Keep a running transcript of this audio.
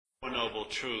Four Noble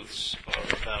Truths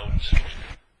are about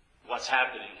what's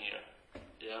happening here,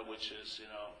 which is,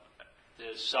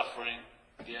 there's suffering,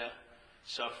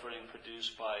 suffering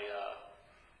produced by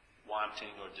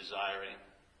wanting or desiring,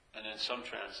 and in some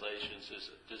translations is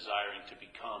desiring to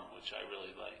become, which I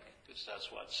really like, because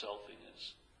that's what selfing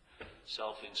is.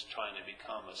 Selfing's trying to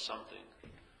become a something.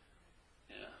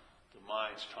 The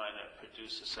mind's trying to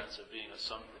produce a sense of being a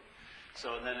something.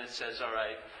 So then it says, all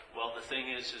right, well, the thing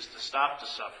is to stop the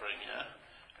suffering,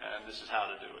 and this is how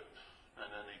to do it. And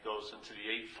then he goes into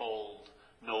the eightfold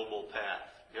noble path,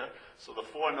 So the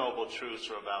Four Noble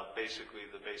Truths are about basically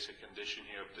the basic condition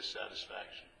here of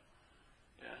dissatisfaction,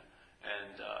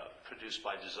 and produced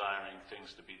by desiring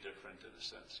things to be different in a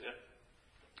sense,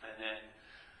 And then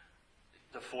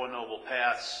the Four Noble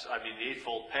Paths, the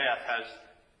Eightfold Path has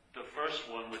the first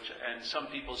one, and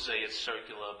some people say it's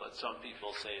circular, but some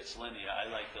people say it's linear. I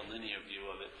like the linear view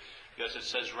of it because it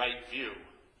says right view,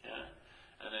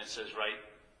 and then it says right,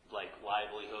 like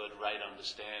livelihood, right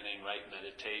understanding, right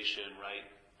meditation, right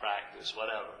practice,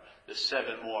 whatever. There's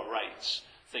 7 more rights,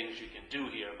 things you can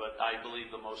do here, but I believe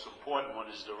the most important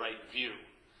one is the right view.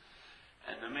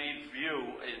 And the main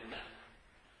view in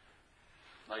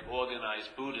like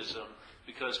organized Buddhism,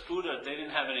 because Buddha, they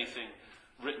didn't have anything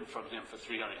written from him for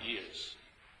 300 years.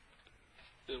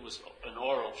 It was an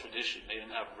oral tradition. They didn't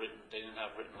have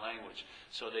written language.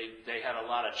 So they had a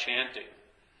lot of chanting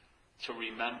to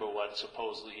remember what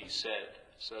supposedly he said.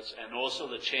 And also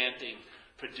the chanting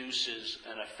produces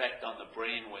an effect on the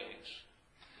brain waves.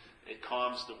 It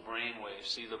calms the brain waves.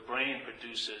 See, the brain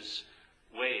produces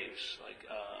waves, like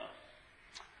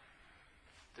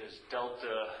there's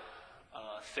delta,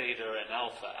 theta, and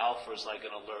alpha. Alpha is like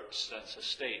an alert sense of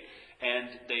state. And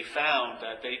they found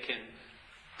that they can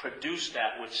produce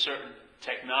that with certain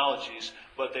technologies,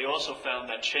 but they also found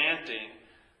that chanting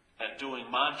and doing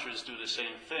mantras do the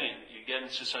same thing. You get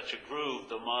into such a groove,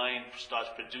 the mind starts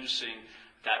producing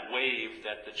that wave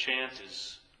that the chant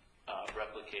is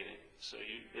replicating. So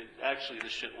actually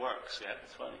this shit works. Yeah,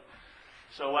 it's funny.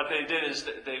 So what they did is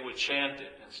they would chant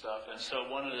it and stuff. And so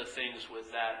one of the things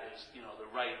with that is,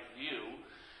 the right view.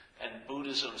 And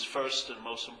Buddhism's first and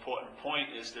most important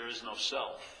point is there is no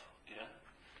self.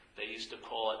 They used to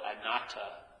call it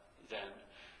anatta then,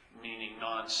 meaning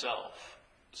non-self.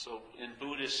 So in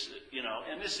Buddhist,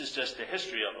 and this is just the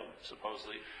history of him,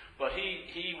 supposedly, but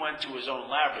he went to his own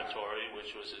laboratory,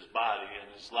 which was his body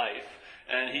and his life,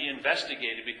 and he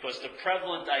investigated because the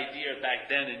prevalent idea back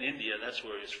then in India, that's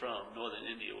where he's from, northern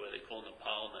India, where they call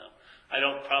Nepal now.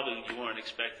 You weren't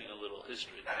expecting a little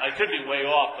history. I could be way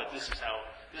off, but this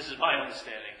is my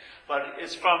understanding. But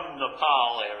it's from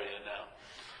Nepal area now.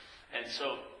 And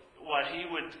so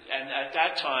and at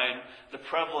that time, the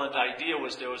prevalent idea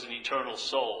was there was an eternal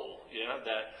soul,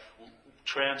 that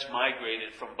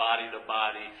transmigrated from body to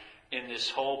body in this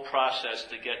whole process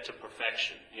to get to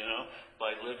perfection,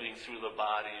 by living through the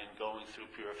body and going through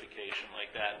purification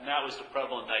like that. And that was the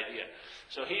prevalent idea.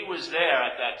 So he was there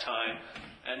at that time,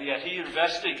 and yet he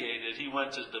investigated. He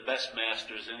went to the best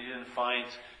masters, and he didn't find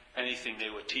anything they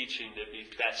were teaching to be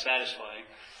that satisfying.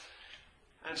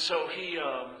 And so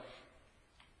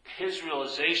his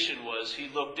realization was he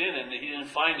looked in and he didn't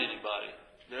find anybody.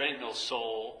 There ain't no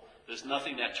soul. There's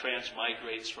nothing that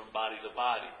transmigrates from body to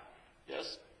body.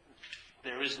 Yes?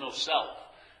 There is no self.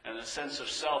 And the sense of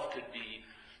self could be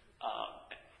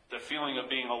the feeling of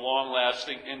being a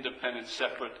long-lasting, independent,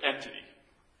 separate entity,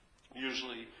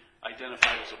 usually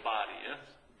identified as a body,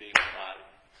 being a body.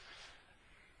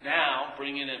 Now,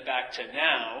 bringing it back to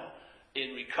now,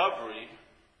 in recovery,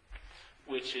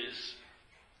 which is,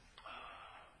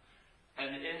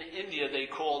 and in India they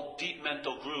call deep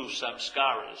mental grooves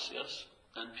samskaras, yes?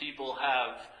 And people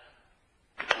have,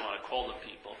 if you want to call them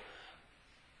people,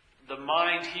 the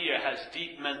mind here has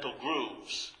deep mental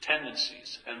grooves,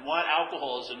 tendencies. And what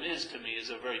alcoholism is to me is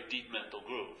a very deep mental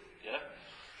groove.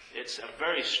 It's a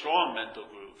very strong mental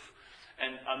groove.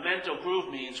 And a mental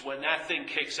groove means when that thing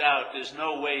kicks out, there's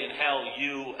no way in hell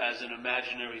you, as an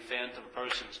imaginary phantom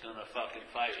person, is going to fucking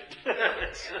fight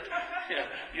it.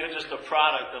 You're just a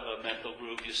product of a mental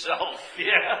groove yourself.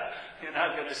 You're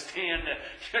not going to stand it.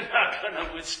 You're not going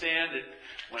to withstand it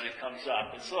when it comes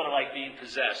up. It's sort of like being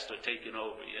possessed or taken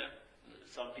over.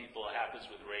 Some people, it happens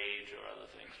with rage or other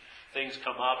things. Things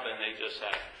come up and they just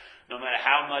have, no matter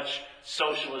how much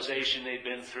socialization they've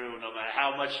been through, no matter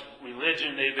how much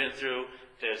religion they've been through,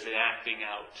 there's the acting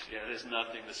out. There's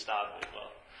nothing to stop it. Well,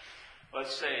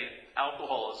 let's say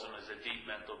alcoholism is a deep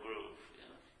mental groove.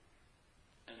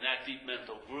 And that deep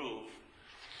mental groove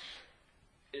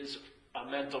is a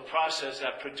mental process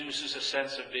that produces a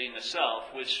sense of being a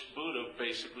self, which Buddha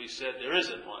basically said there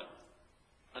isn't one.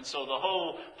 And so the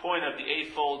whole point of the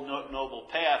Eightfold Noble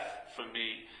Path for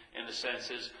me, in a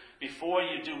sense, is before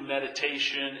you do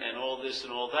meditation and all this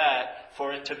and all that,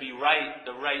 for it to be right,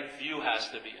 the right view has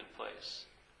to be in place.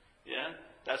 Yeah?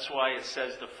 That's why it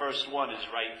says the first one is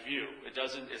right view.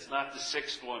 It's not the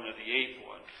sixth one or the eighth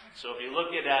one. So if you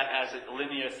look at that as a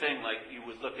linear thing, like you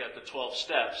would look at the 12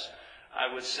 steps,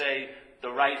 I would say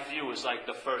the right view is like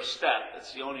the first step.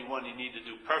 It's the only one you need to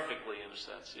do perfectly, in a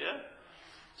sense, yeah?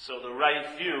 So the right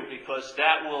view, because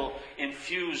that will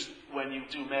infuse when you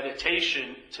do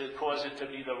meditation to cause it to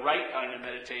be the right kind of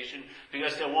meditation,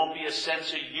 because there won't be a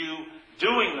sense of you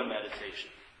doing the meditation,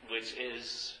 which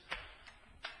is,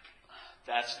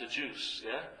 that's the juice,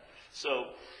 yeah? So,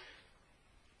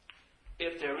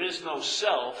 if there is no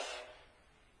self,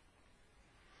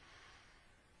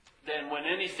 then when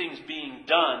anything's being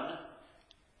done,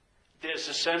 there's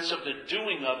a sense of the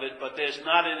doing of it, but there's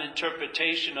not an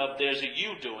interpretation of there's a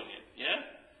you doing it, yeah?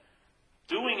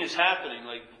 Doing is happening,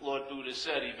 like Lord Buddha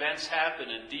said, events happen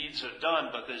and deeds are done,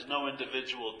 but there's no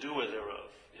individual doer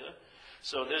thereof, yeah?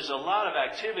 So there's a lot of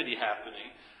activity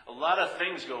happening, a lot of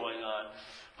things going on,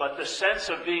 but the sense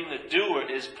of being the doer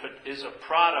is a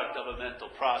product of a mental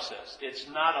process. It's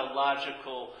not a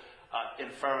logical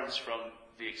inference from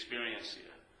the experience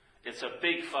here. It's a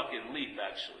big fucking leap,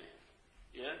 actually,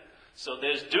 yeah? So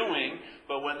there's doing,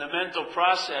 but when the mental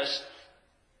process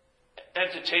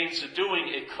entertains the doing,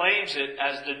 it claims it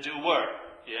as the doer,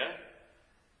 yeah?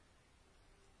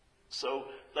 So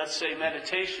let's say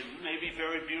meditation may be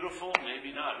very beautiful,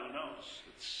 maybe not, who knows?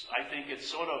 I think it's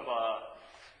sort of,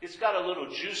 it's got a little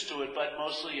juice to it, but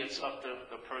mostly it's up to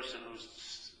the person who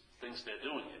thinks they're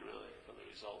doing it, really, for the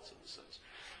results in a sense.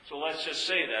 So let's just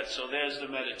say that. So there's the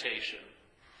meditation.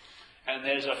 And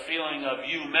there's a feeling of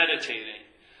you meditating.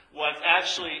 What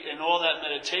actually, in all that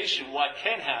meditation, what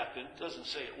can happen, doesn't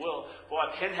say it will,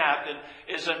 what can happen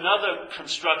is another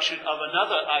construction of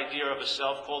another idea of a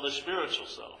self called the spiritual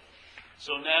self.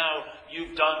 So now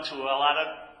you've done to a lot of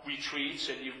retreats,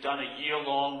 and you've done a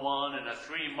year-long one, and a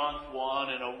 3-month one,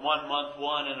 and a 1-month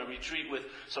one, and a retreat with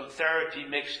some therapy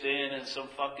mixed in, and some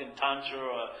fucking tantra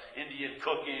or Indian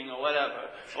cooking or whatever.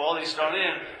 All these thrown in,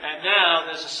 and now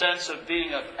there's a sense of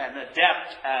being an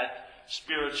adept at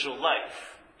spiritual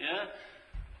life. Yeah?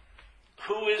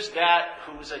 Who is that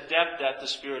who is adept at the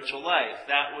spiritual life?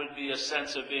 That would be a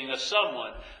sense of being a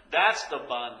someone. That's the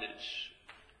bondage.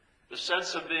 The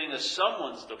sense of being a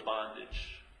someone's the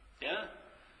bondage. Yeah?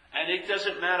 And it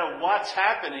doesn't matter what's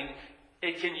happening,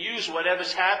 it can use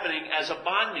whatever's happening as a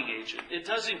bonding agent. It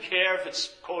doesn't care if it's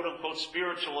quote-unquote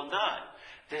spiritual or not.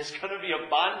 There's going to be a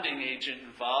bonding agent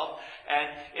involved, and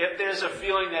if there's a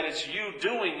feeling that it's you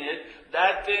doing it,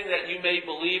 that thing that you may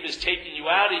believe is taking you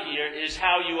out of here is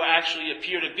how you actually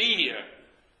appear to be here.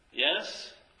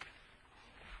 Yes?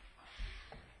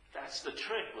 That's the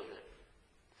trick with it.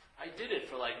 I did it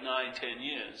for like 9-10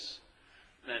 years.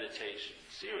 Meditation.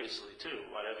 Seriously, too.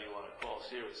 Whatever you want to call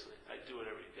seriously. I do it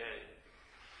every day.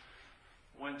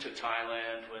 Went to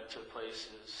Thailand, went to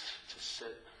places to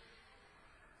sit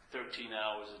 13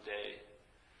 hours a day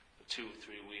for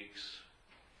 2-3 weeks.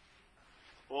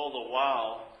 All the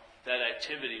while that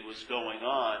activity was going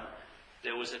on,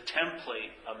 there was a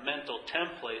template, a mental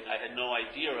template I had no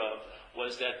idea of,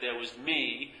 was that there was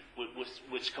me,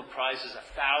 which comprises of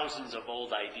thousands of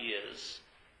old ideas.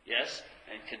 Yes?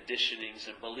 And conditionings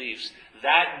and beliefs.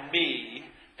 That me,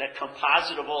 that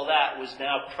composite of all that, was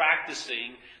now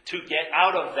practicing to get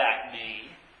out of that me,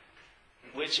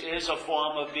 which is a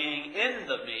form of being in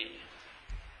the me.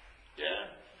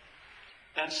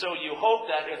 Yeah? And so you hope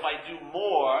that if I do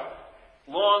more,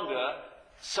 longer,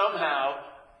 somehow,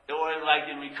 or like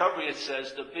in recovery it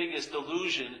says, the biggest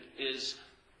delusion is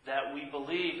that we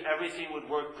believe everything would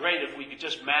work great if we could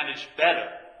just manage better.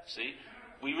 See?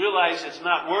 We realize it's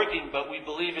not working, but we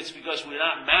believe it's because we're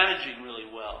not managing really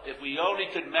well. If we only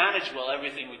could manage well,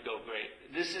 everything would go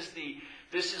great. This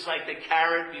is like the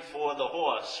carrot before the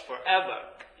horse, forever.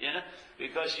 Yeah?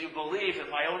 Because you believe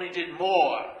if I only did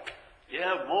more,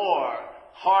 more,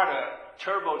 harder,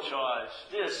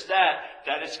 turbocharged, this, that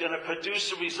it's going to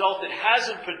produce a result it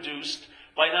hasn't produced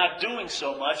by not doing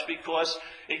so much, because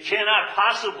it cannot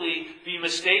possibly be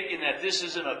mistaken that this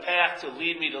isn't a path to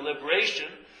lead me to liberation.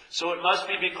 So it must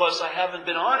be because I haven't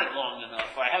been on it long enough,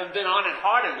 or I haven't been on it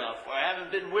hard enough, or I haven't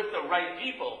been with the right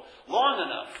people long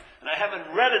enough, and I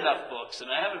haven't read enough books, and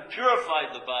I haven't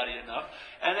purified the body enough,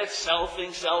 and it's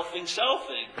selfing.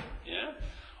 Yeah?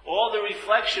 All the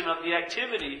reflection of the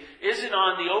activity isn't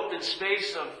on the open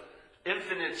space of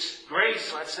infinite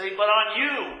grace, let's say, but on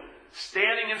you,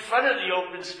 standing in front of the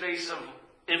open space of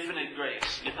infinite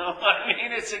grace. You know what I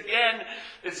mean?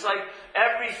 It's like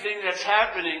everything that's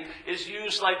happening is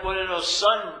used like one of those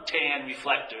suntan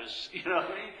reflectors. You know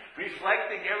what I mean?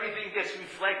 Reflecting, everything gets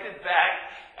reflected back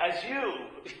as you.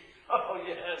 Oh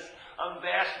yes, I'm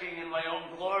basking in my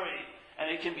own glory. And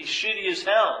it can be shitty as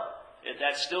hell.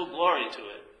 That's still glory to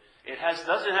it. It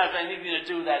doesn't have anything to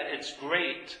do that it's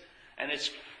great. And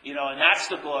it's, and that's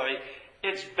the glory.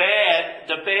 It's bad.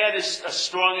 The bad is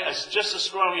just a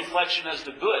strong reflection as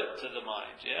the good to the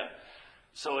mind, yeah?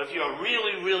 So if you're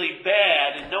really, really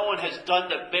bad and no one has done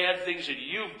the bad things that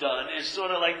you've done, it's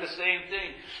sort of like the same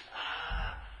thing.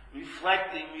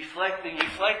 Reflecting.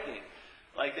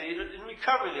 Like in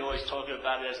recovery, they always talk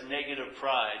about it as negative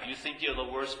pride. You think you're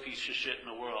the worst piece of shit in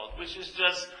the world, which is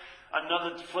just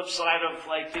another flip side of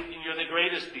like thinking you're the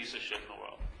greatest piece of shit in the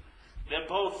world. They're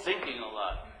both thinking a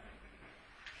lot.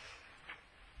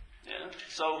 Yeah.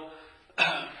 So,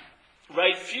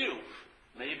 right view.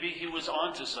 Maybe he was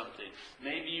onto something.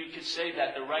 Maybe you could say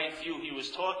that the right view he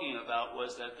was talking about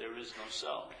was that there is no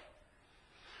self.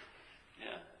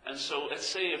 Yeah. And so let's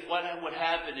say if what would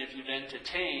happen if you'd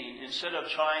entertain, instead of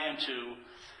trying to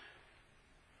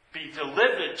be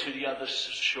delivered to the other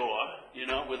shore,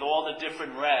 with all the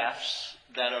different rafts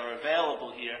that are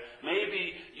available here,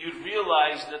 maybe you'd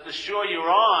realize that the shore you're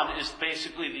on is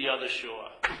basically the other shore.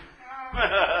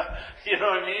 You know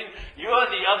what I mean? You're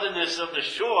the otherness of the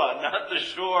shore, not the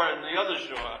shore and the other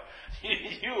shore.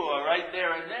 You are right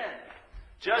there and then.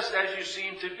 Just as you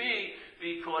seem to be,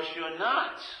 because you're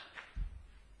not.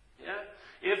 Yeah?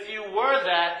 If you were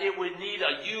that, it would need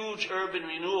a huge urban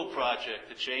renewal project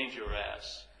to change your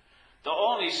ass. The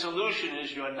only solution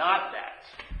is you're not that.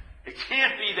 It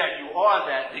can't be that you are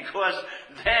that, because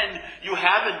then you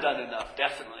haven't done enough,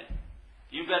 definitely.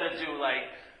 You better do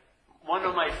one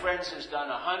of my friends has done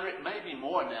 100, maybe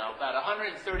more now, about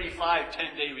 135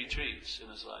 10-day retreats in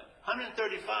his life.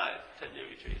 135 10-day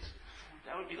retreats.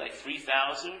 That would be like 3,000.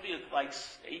 It would be like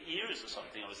 8 years or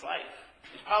something of his life.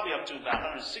 He's probably up to about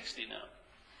 160 now.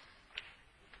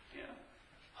 Yeah.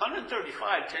 135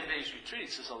 10-day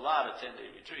retreats is a lot of 10-day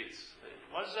retreats.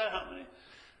 What is that? How many?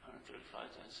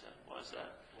 135 times 7. What is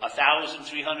that? 1,350,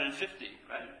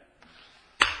 right?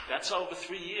 That's over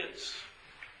 3 years.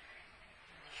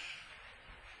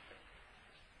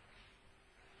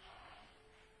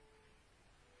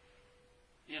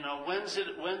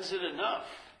 When's it enough?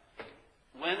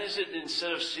 When is it,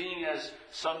 instead of seeing as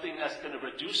something that's going to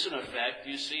produce an effect,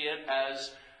 you see it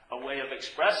as a way of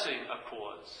expressing a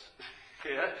cause?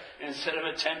 Yeah? Instead of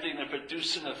attempting to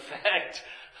produce an effect,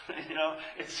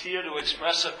 it's here to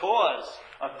express a cause,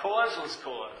 a causeless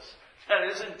cause that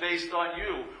isn't based on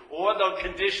you or the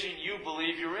condition you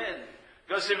believe you're in.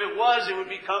 Because if it was, it would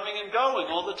be coming and going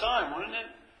all the time, wouldn't it?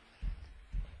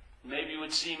 Maybe it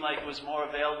would seem like it was more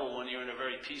available when you're in a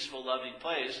very peaceful, loving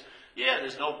place. Yeah,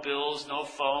 there's no bills, no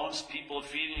phones, people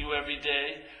feeding you every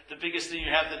day. The biggest thing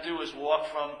you have to do is walk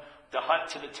from the hut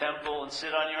to the temple and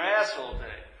sit on your ass all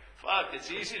day. Fuck,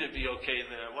 it's easy to be okay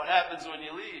there. What happens when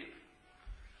you leave?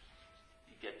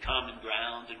 You get common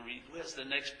ground and read, where's the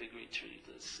next big retreat?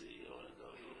 Let's see, I want to go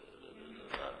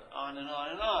here. On and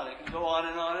on and on. It can go on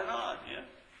and on and on, yeah?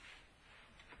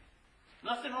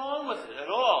 Nothing wrong with it at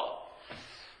all.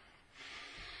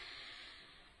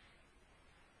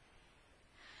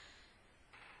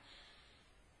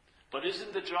 But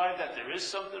isn't the drive that there is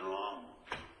something wrong?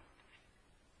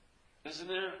 Isn't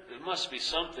there? There must be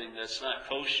something that's not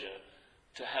kosher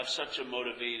to have such a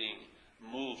motivating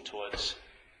move towards,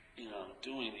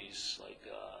 doing these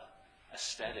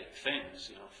aesthetic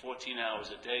things. 14 hours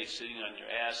a day sitting on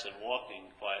your ass and walking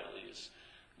quietly is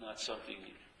not something.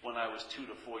 When I was 2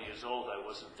 to 4 years old, I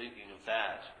wasn't thinking of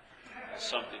that as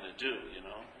something to do.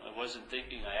 I wasn't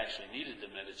thinking I actually needed to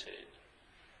meditate.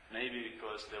 Maybe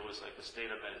because there was like a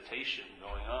state of meditation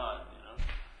going on,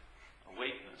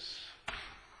 awakeness.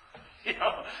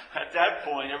 At that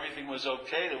point, everything was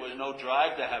okay. There was no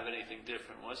drive to have anything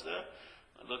different, was there?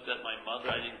 I looked at my mother.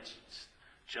 I didn't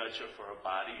judge her for her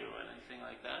body or anything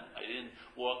like that. I didn't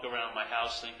walk around my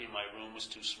house thinking my room was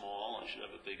too small. I should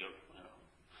have a bigger,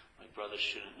 my brother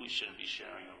we shouldn't be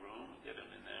sharing a room. Get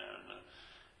him in there and,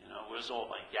 where's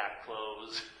all my Gap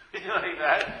clothes? Like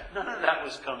that. None of that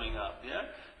was coming up,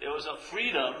 yeah? There was a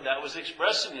freedom that was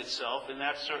expressing itself in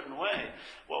that certain way.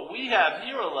 What we have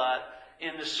here a lot,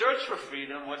 in the search for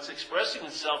freedom, what's expressing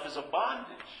itself is a bondage.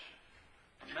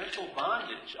 A mental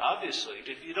bondage, obviously.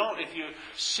 If you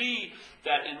see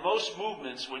that in most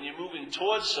movements, when you're moving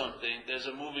towards something, there's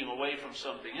a moving away from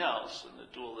something else in the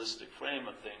dualistic frame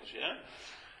of things, yeah?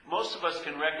 Most of us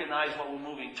can recognize what we're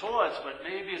moving towards, but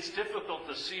maybe it's difficult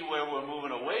to see where we're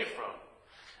moving away from.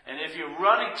 And if you're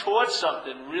running towards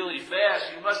something really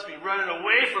fast, you must be running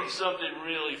away from something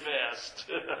really fast.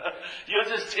 You're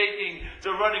just taking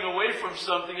the running away from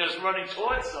something as running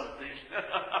towards something.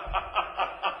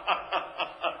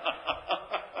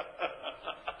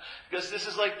 Because this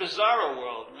is like Bizarro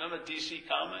World. Remember DC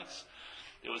Comics?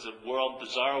 It was a world,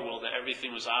 Bizarro World, that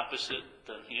everything was opposite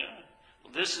than here.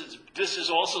 This is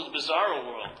also the Bizarro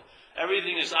World.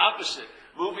 Everything is opposite.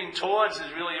 Moving towards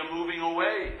is really a moving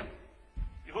away.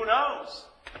 Who knows?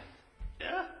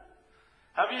 Yeah?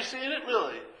 Have you seen it,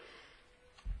 really?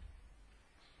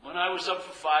 When I was up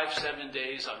for 5-7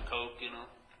 days on coke,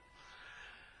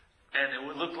 and it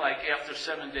would look like after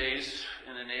 7 days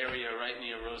in an area right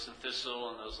near Rose and Thistle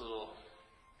and those little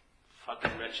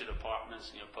fucking wretched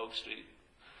apartments near Polk Street,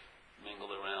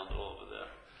 mingled around all over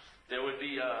there would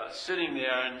be sitting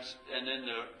there, and then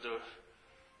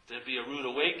there'd be a rude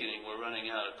awakening. We're running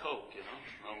out of coke,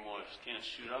 no more, can't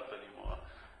shoot up anymore.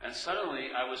 And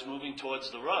suddenly I was moving towards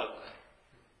the rug,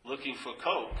 looking for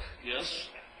coke, yes?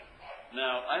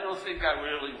 Now, I don't think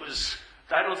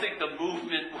the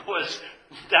movement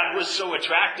was so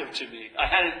attractive to me. I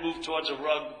hadn't moved towards a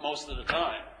rug most of the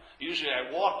time. Usually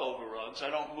I walk over rugs. I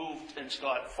don't move and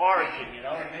start foraging, you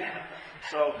know what I mean?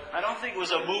 So I don't think it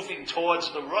was a moving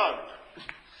towards the rug.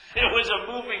 It was a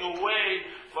moving away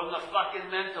from the fucking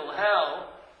mental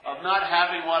hell of not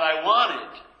having what I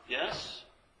wanted, yes?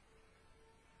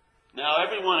 Now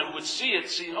everyone who would see it,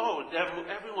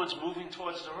 everyone's moving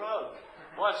towards the rug.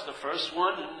 What's the first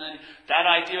one? And then that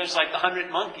idea is like the 100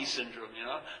 monkey syndrome,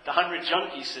 the 100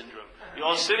 junkie syndrome. You're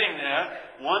all sitting there,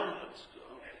 one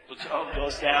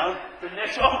goes down, the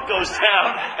next goes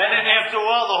down, and then after a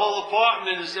while the whole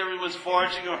apartment is everyone's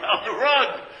foraging around the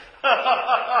rug.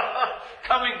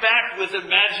 Coming back with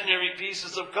imaginary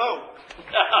pieces of coke.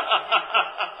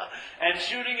 And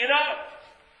shooting it up.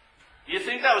 You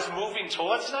think that was moving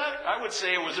towards that? I would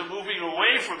say it was a moving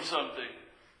away from something.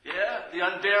 Yeah? The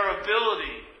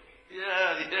unbearability.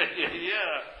 Yeah.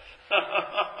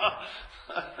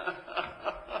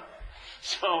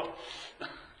 So,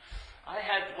 I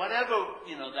had whatever,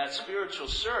 that spiritual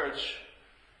surge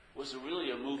was really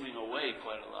a moving away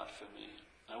quite a lot for me.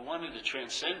 I wanted to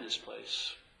transcend this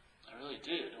place. I really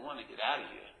did. I wanted to get out of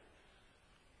here.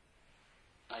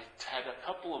 I had a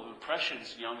couple of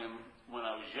impressions when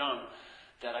I was young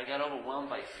that I got overwhelmed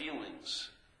by feelings.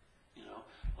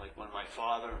 Like when my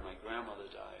father and my grandmother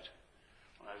died.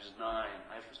 When I was 9,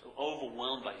 I was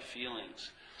overwhelmed by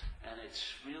feelings. And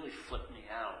it's really flipped me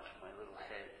out, my little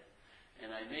head.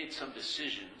 And I made some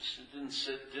decisions. I didn't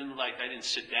sit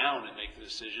down and make the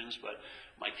decisions, but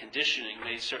my conditioning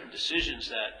made certain decisions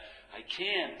that I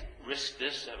can't risk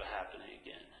this ever happening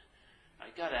again.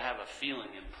 I got to have a feeling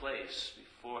in place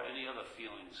before any other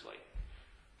feelings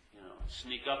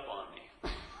sneak up on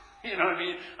me. You know what I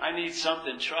mean? I need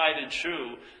something tried and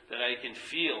true that I can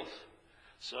feel.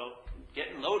 So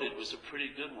getting loaded was a pretty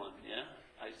good one, yeah?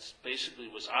 I basically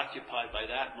was occupied by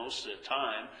that most of the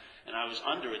time, and I was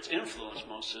under its influence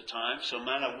most of the time. So no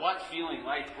matter what feeling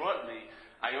life brought me,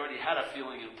 I already had a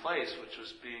feeling in place, which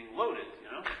was being loaded,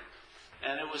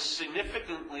 And it was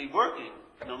significantly working.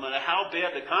 No matter how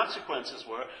bad the consequences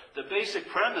were, the basic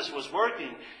premise was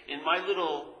working. In my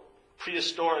little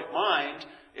prehistoric mind,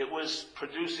 it was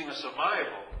producing a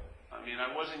survival. I mean,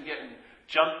 I wasn't getting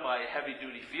jumped by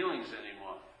heavy-duty feelings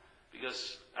anymore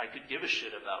because I could give a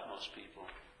shit about most people.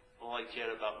 All I cared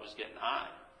about was getting high.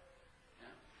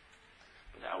 Yeah.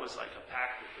 But that was like a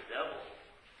pact with the devil.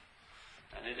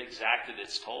 And it exacted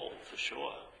its toll, for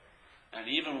sure. And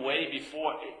even way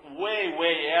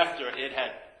after it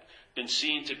had been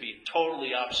seen to be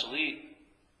totally obsolete,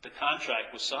 the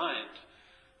contract was signed.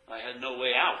 I had no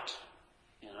way out,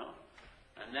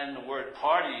 And then the word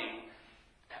partying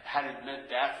hadn't meant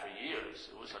that for years.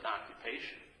 It was an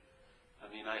occupation. I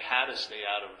mean, I had to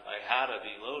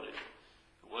be loaded.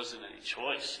 There wasn't any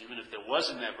choice. Even if there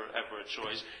wasn't ever a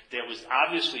choice, there was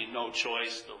obviously no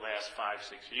choice the last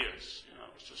 5-6 years.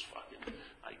 It was just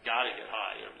I gotta get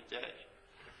high every day.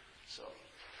 So,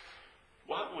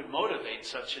 what would motivate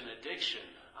such an addiction?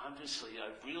 Obviously,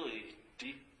 a really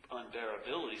deep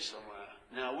unbearability somewhere.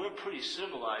 Now, we're pretty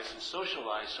civilized and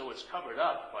socialized, so it's covered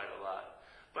up quite a lot.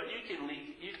 But you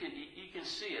can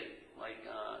see it,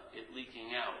 it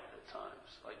leaking out at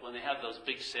times. Like when they have those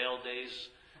big sale days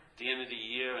at the end of the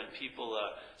year and people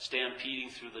stampeding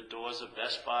through the doors of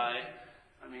Best Buy.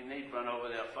 I mean, they'd run over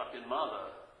their fucking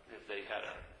mother if they had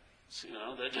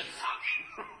they're just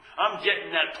I'm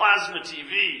getting that plasma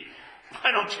TV.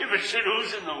 I don't give a shit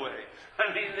who's in the way.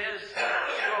 I mean, there's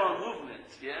strong movement,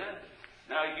 yeah?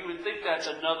 Now, you would think that's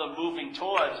another moving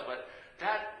towards, but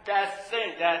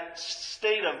that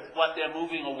state of what they're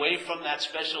moving away from, that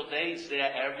special day, is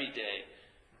there every day.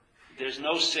 There's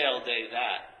no sale day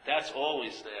that's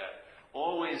always there.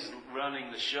 Always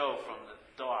running the show from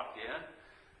the dark, yeah?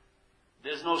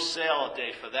 There's no sale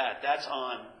day for that. That's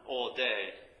on all day,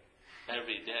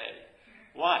 every day.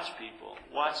 Watch people.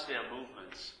 Watch their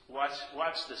movements.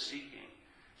 Watch the seeking.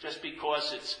 Just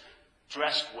because it's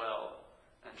dressed well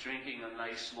and drinking a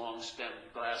nice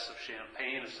long-stemmed glass of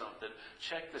champagne or something,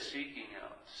 check the seeking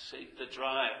out. Seek the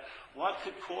drive. What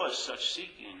could cause such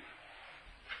seeking?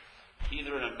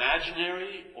 Either an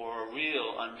imaginary or a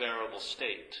real unbearable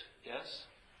state. Yes?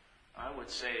 I would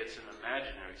say it's an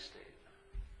imaginary state.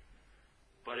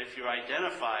 But if you're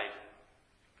identified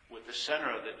with the center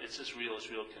of it, it's as real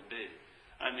can be.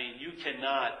 I mean, you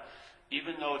cannot,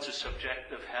 even though it's a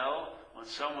subjective hell, when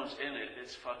someone's in it,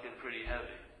 it's fucking pretty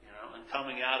heavy, you know. And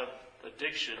coming out of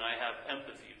addiction, I have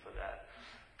empathy for that.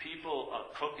 People are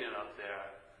cooking up there,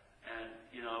 and,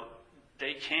 you know,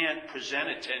 they can't present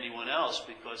it to anyone else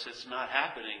because it's not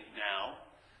happening now.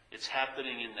 It's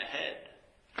happening in the head.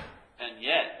 And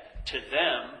yet, to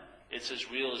them, it's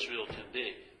as real can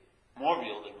be. More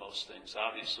real than most things,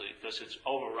 obviously, because it's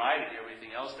overriding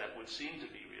everything else that would seem to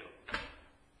be real.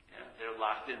 Yeah, they're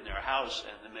locked in their house,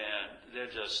 and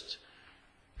they're just...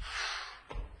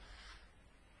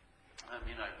 I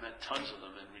mean, I've met tons of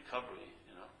them in recovery,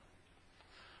 you know.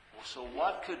 Well, so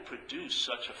what could produce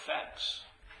such effects?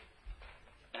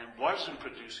 And wasn't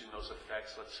producing those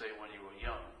effects, let's say, when you were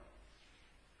young?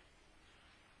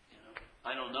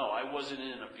 I don't know. I wasn't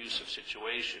in an abusive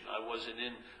situation. I wasn't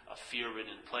in a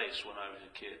fear-ridden place when I was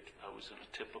a kid. I was in a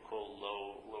typical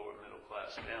lower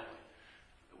middle-class family.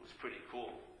 It was pretty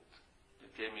cool.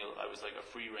 It gave me. I was like a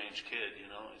free-range kid,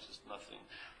 you know. It's just nothing.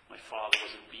 My father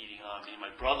wasn't beating on me. My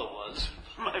brother was.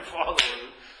 My father was,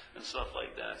 and stuff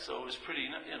like that. So it was pretty,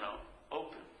 you know,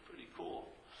 open, pretty cool.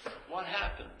 What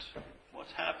happened? What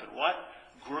happened? What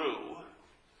grew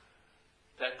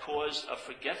that caused a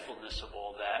forgetfulness of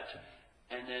all that?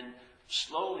 And then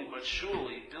slowly but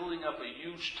surely building up a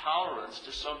huge tolerance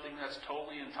to something that's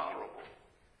totally intolerable.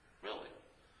 Really.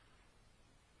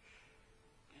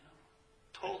 You know,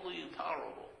 totally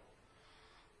intolerable.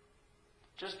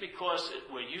 Just because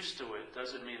we're used to it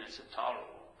doesn't mean it's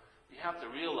intolerable. You have to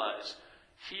realize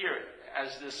here,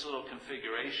 as this little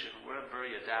configuration, we're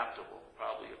very adaptable,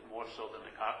 probably more so than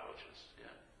the cockroaches,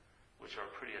 yeah, which are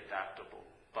a pretty adaptable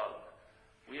bug.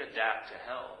 We adapt to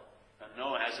hell. And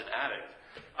Noah, as an addict,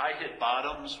 I hit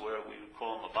bottoms where we would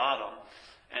call them a bottom,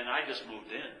 and I just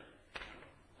moved in.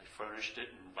 I furnished it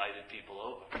and invited people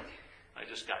over. I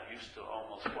just got used to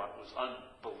almost what was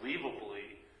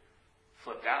unbelievably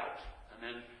flipped out. And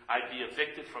then I'd be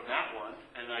evicted from that one,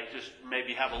 and I just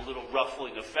maybe have a little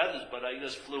ruffling of feathers, but I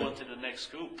just flew into the next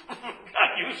scoop.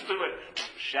 Got used to it.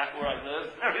 Shack where I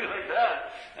live, everything like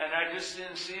that. And I just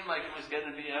didn't seem like it was going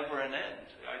to be ever an end.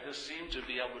 I just seemed to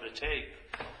be able to take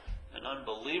an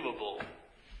unbelievable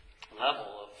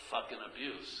level of fucking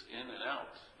abuse in and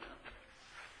out. You know?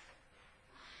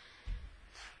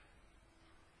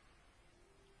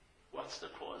 What's the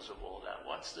cause of all that?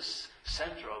 What's the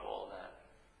center of all that?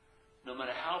 No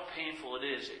matter how painful it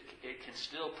is, it can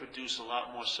still produce a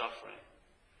lot more suffering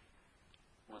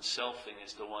when selfing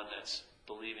is the one that's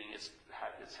believing it's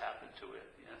happened to it,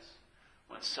 yes?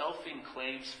 When selfing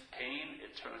claims pain,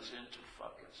 it turns into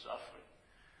fucking suffering.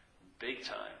 Big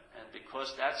time. And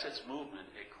because that's its movement,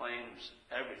 it claims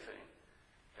everything.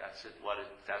 That's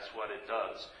what it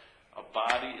does. A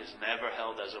body is never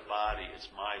held as a body. It's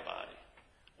my body.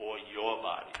 Or your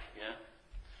body. Yeah?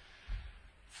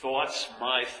 Thoughts,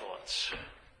 my thoughts.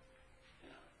 Yeah.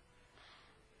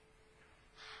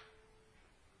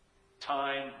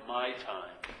 Time, my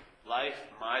time. Life,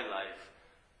 my life.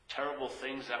 Terrible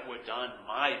things that were done,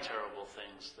 my terrible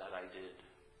things that I did.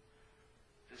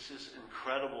 This is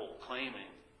incredible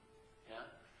claiming. Yeah?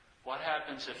 What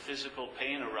happens if physical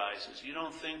pain arises? You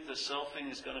don't think the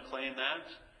selfing is going to claim that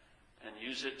and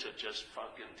use it to just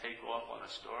fucking take off on a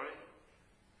story?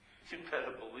 You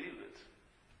better believe it.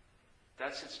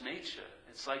 That's its nature.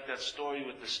 It's like that story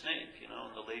with the snake, you know,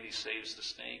 and the lady saves the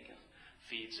snake and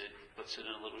feeds it, puts it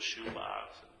in a little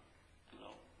shoebox, and, you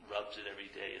know, rubs it every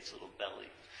day, its little belly,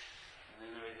 and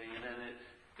then everything, and then it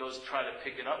goes to try to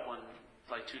pick it up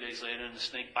like 2 days later, and the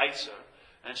snake bites her.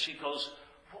 And she goes,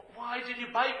 "Why did you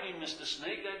bite me, Mr.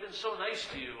 Snake? I've been so nice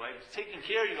to you. I've taken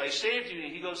care of you. I saved you."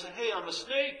 And he goes, "Hey, I'm a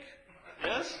snake."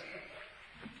 Yes?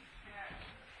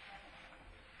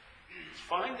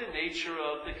 Find the nature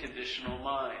of the conditional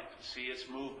mind. See its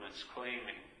movements,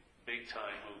 claiming. Big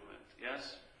time movement.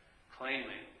 Yes?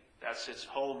 Claiming. That's its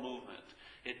whole movement.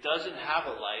 It doesn't have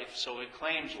a life, so it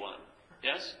claims one.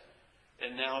 Yes?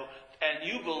 And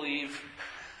you believe,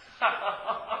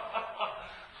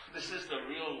 this is the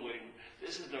real wing.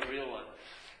 This is the real one.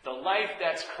 The life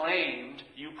that's claimed,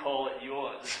 you call it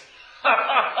yours.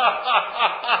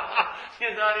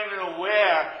 You're not even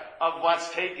aware of what's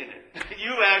taken it.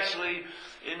 You actually,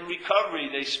 in recovery,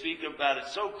 they speak about it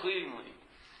so cleanly.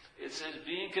 It says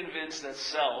being convinced that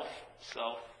self,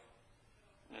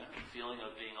 feeling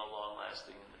of being a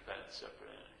long-lasting, independent, separate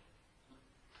entity.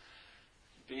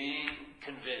 Being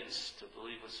convinced, to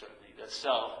believe with certainty, that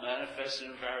self, manifested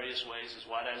in various ways, is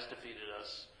what has defeated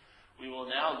us. We will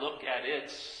now look at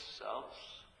its, self's,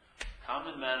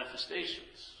 common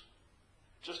manifestations.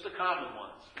 Just the common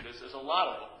ones, because there's a lot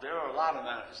of them. There are a lot of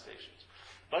manifestations.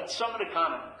 But some of the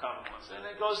common ones. And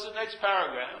it goes to the next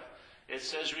paragraph. It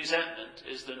says resentment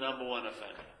is the number one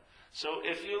offender. So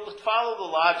if you follow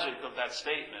the logic of that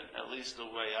statement, at least the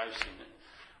way I've seen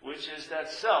it, which is that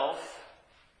self,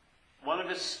 one of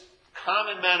its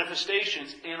common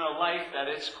manifestations in a life that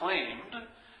it's claimed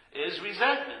is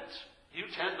resentment. You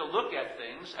tend to look at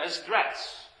things as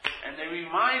threats, and they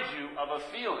remind you of a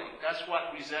feeling. That's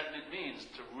what resentment means.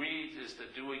 To read is to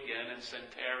do again, and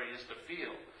sentare is to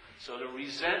feel. So to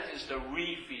resent is to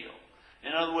re-feel.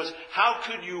 In other words, how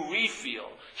could you re-feel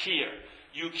here?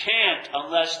 You can't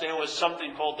unless there was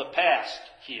something called the past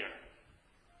here.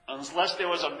 Unless there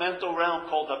was a mental realm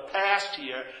called the past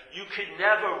here, you could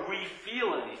never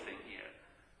re-feel anything here.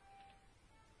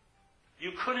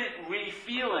 You couldn't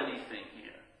re-feel anything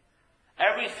here.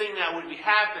 Everything that would be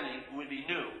happening would be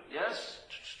new. Yes?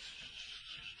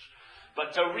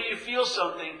 But to re-feel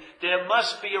something, there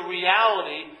must be a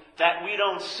reality that we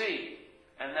don't see.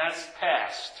 And that's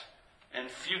past and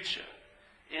future.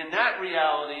 In that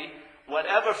reality,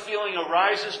 whatever feeling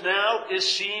arises now is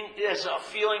seen as a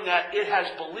feeling that it has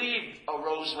believed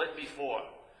arose before.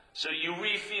 So you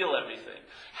re-feel everything.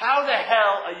 How the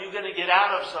hell are you going to get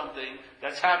out of something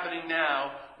that's happening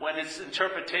now when its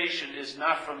interpretation is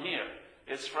not from here?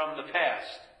 It's from the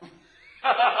past.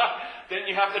 Then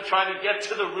you have to try to get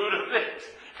to the root of it,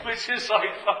 which is like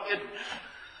fucking...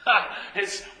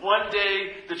 It's one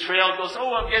day the trail goes,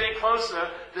 oh, I'm getting closer.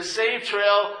 The same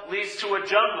trail leads to a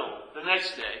jungle the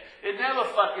next day. It never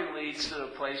fucking leads to the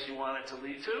place you want it to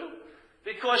lead to.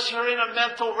 Because you're in a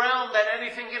mental realm that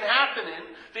anything can happen in,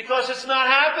 because it's not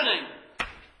happening.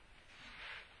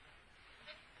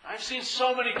 I've seen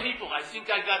so many people, I think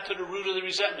I got to the root of the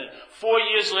resentment. 4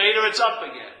 years later, it's up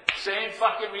again. Same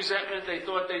fucking resentment they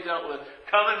thought they dealt with.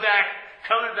 Coming back.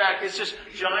 It's just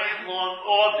giant long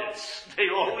orbits. They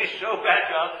always show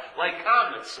back up like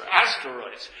comets or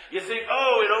asteroids. You think,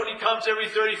 oh, it only comes every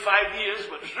 35 years,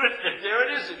 but there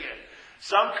it is again.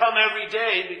 Some come every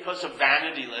day because of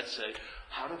vanity, let's say.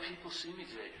 How do people see me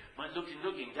today? My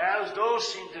looking. Those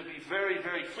seem to be very,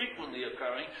 very frequently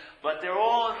occurring, but they're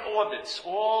all in orbits,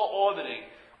 all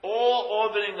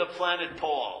orbiting the planet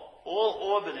Paul, all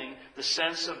orbiting the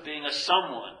sense of being a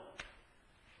someone.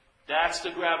 That's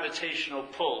the gravitational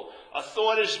pull. A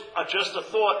thought is just a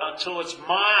thought until it's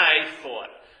my thought.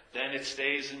 Then it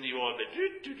stays in the orbit.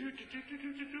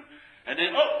 And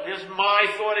then, oh, there's my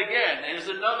thought again. There's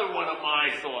another one of my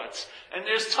thoughts. And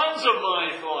there's tons of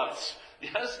my thoughts.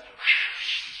 Yes?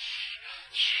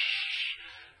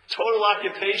 Total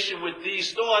occupation with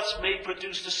these thoughts may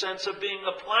produce the sense of being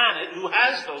the planet who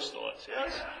has those thoughts.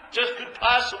 Yes? Just could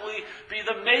possibly be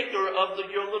the maker of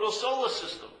your little solar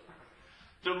system.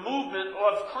 The movement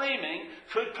of claiming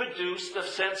could produce the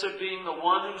sense of being the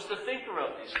one who's the thinker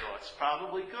of these thoughts.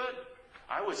 Probably could.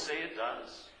 I would say it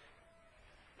does.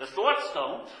 The thoughts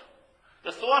don't.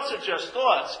 The thoughts are just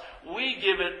thoughts.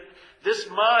 This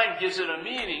mind gives it a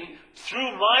meaning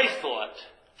through my thought.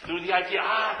 Through the idea,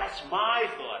 that's my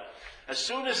thought. As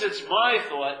soon as it's my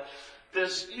thought,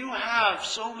 you have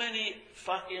so many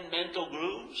fucking mental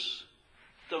grooves.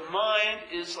 The mind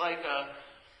is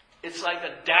it's like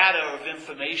a data of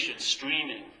information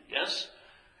streaming, yes?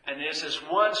 And there's this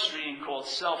one stream called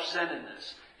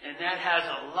self-centeredness. And that has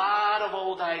a lot of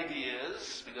old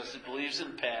ideas, because it believes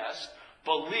in past,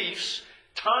 beliefs,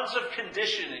 tons of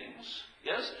conditionings,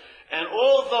 yes? And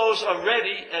all of those are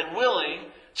ready and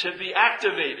willing to be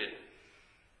activated.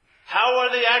 How are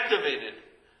they activated?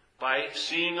 By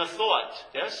seeing a thought,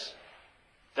 yes?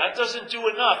 That doesn't do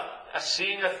enough.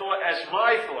 Seeing a thought as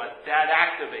my thought, that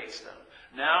activates them.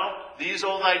 Now, these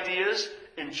old ideas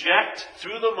inject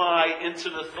through the mind into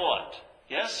the thought.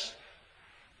 Yes?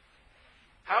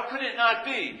 How could it not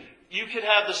be? You could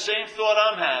have the same thought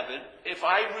I'm having. If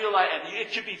I realize, and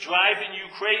it could be driving you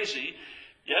crazy.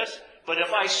 Yes? But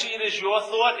if I see it as your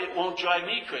thought, it won't drive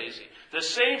me crazy. The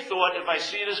same thought, if I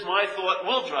see it as my thought,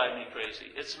 will drive me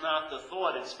crazy. It's not the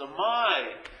thought, it's the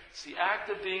my. It's the act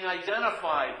of being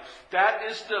identified. That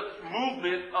is the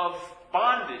movement of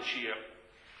bondage here.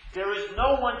 There is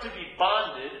no one to be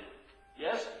bonded,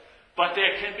 yes? But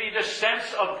there can be the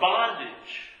sense of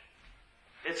bondage.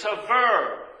 It's a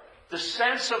verb. The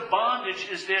sense of bondage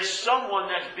is there's someone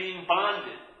that's being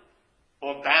bonded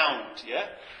or bound, yeah?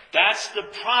 That's the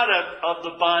product of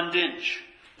the bondage.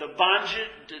 The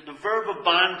verb of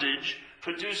bondage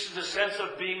produces a sense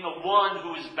of being the one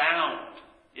who is bound,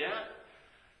 yeah?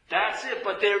 That's it,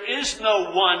 but there is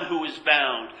no one who is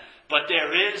bound. But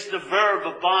there is the verb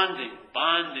of bonding,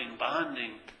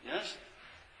 yes?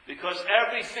 Because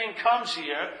everything comes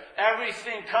here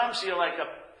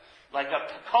like a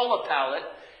color palette,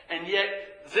 and yet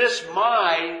this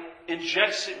my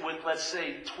injects it with, let's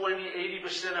say,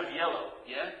 80% of yellow,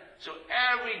 yeah? So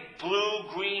every blue,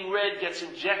 green, red gets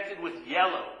injected with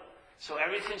yellow. So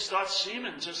everything starts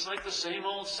seeming just like the same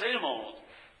old,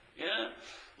 yeah?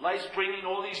 Life's bringing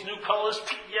all these new colors,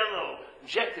 yellow,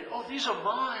 injected. Oh, these are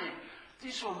mine.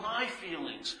 These are my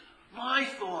feelings, my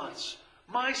thoughts,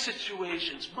 my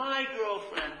situations, my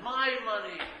girlfriend, my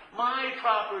money, my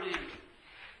property.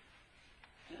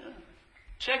 Yeah.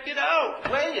 Check it out.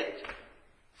 Weigh it.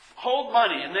 Hold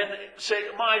money and then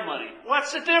say, my money.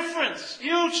 What's the difference?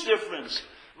 Huge difference.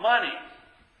 Money.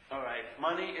 All right.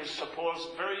 Money is supposed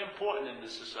very important in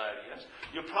this society, yes?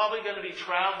 You're probably going to be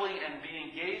traveling and be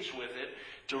engaged with it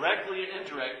directly or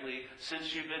indirectly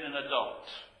since you've been an adult.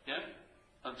 Yeah?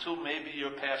 Until maybe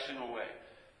you're passing away.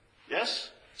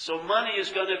 Yes? So money is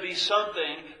going to be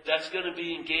something that's going to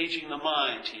be engaging the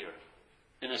mind here.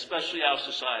 And especially our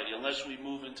society, unless we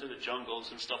move into the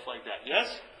jungles and stuff like that.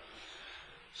 Yes?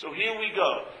 So here we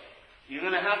go. You're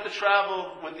going to have to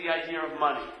travel with the idea of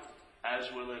money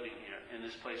as we're living here in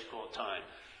this place called time.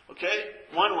 Okay?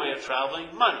 One way of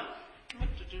traveling, money.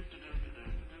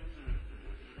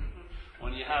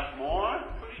 When you have more,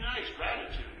 pretty nice,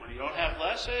 gratitude. When you don't have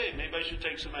less, hey, maybe I should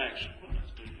take some action.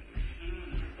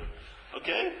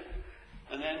 Okay?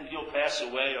 And then you'll pass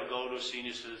away or go to a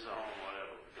senior citizen home,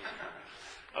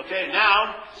 whatever. Okay,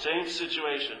 now, same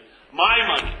situation. My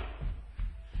money.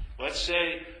 Let's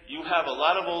say you have a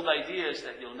lot of old ideas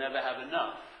that you'll never have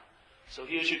enough. So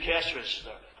here's your cash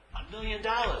register. $1 million,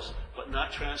 but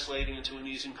not translating into an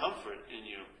ease and comfort in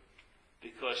you.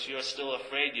 Because you're still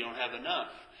afraid you don't have enough.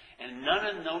 And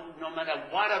no matter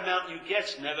what amount you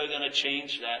get's never going to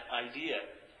change that idea.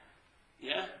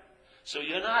 Yeah? So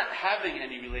you're not having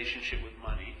any relationship with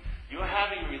money. You're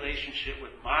having a relationship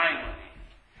with my money.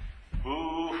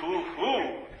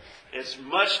 It's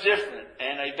much different.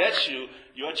 And I bet you,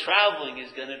 your traveling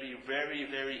is going to be very,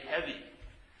 very heavy.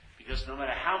 Because no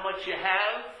matter how much you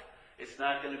have, it's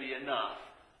not going to be enough.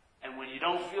 And when you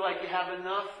don't feel like you have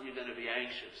enough, you're going to be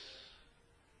anxious.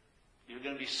 You're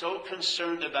going to be so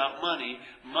concerned about money,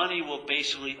 money will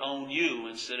basically own you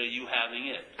instead of you having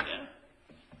it.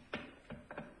 Yeah?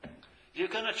 You're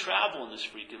going to travel in this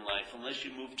freaking life unless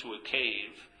you move to a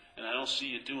cave. And I don't see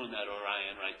you doing that,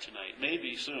 Orion, right tonight.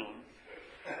 Maybe soon.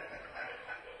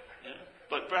 Yeah?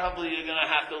 But probably you're going to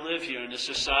have to live here in this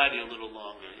society a little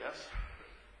longer, yes?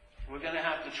 We're going to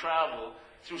have to travel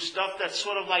through stuff that's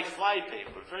sort of like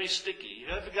flypaper, very sticky.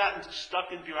 You ever gotten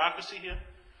stuck in bureaucracy here?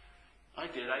 I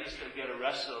did. I used to get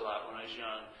arrested a lot when I was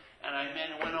young. And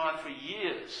it went on for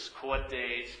years. Court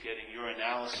dates, getting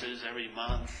urinalysis every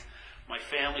month. My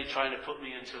family trying to put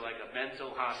me into like a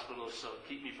mental hospital so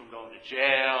keep me from going to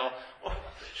jail. Oh,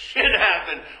 shit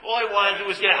happened. All I wanted to do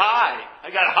was get high. I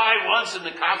got high once and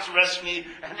the cops arrested me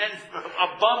and then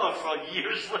a bummer for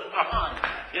years later on.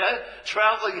 Yeah?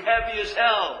 Traveling heavy as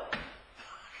hell.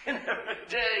 Every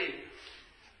day.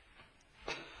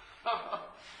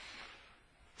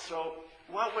 So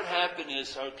what would happen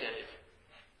is, okay,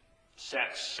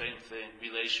 sex, same thing,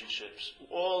 relationships,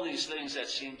 all these things that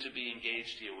seem to be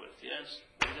engaged here with, yes?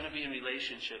 We're going to be in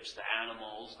relationships to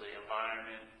animals, the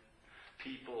environment,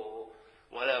 people,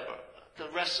 whatever. The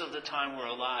rest of the time we're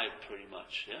alive, pretty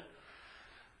much, yeah?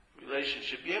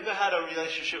 Relationship. You ever had a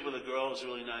relationship with a girl who was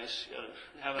really nice? You're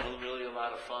having really a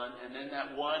lot of fun, and then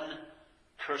that one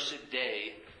cursed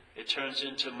day, it turns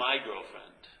into my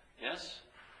girlfriend, yes?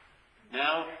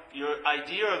 Now, your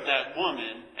idea of that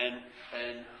woman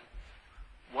and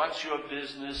what's your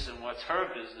business and what's her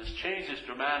business changes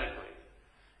dramatically.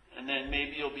 And then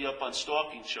maybe you'll be up on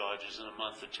stalking charges in a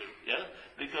month or two, yeah?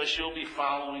 Because she'll be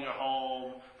following her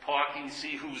home, parking,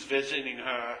 see who's visiting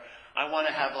her. I want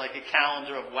to have like a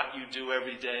calendar of what you do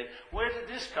every day. Where did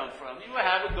this come from? You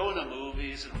were going to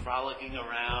movies and frolicking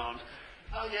around.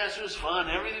 Oh, yes, it was fun.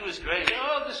 Everything was great.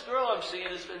 Oh, this girl I'm seeing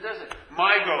is fantastic.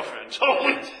 My girlfriend.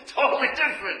 Totally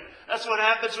different. That's what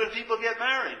happens when people get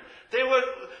married.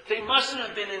 They mustn't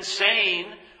have been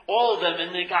insane all of them,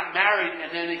 and they got married,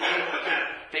 and then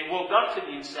they woke up to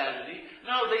the insanity.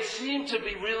 No, they seem to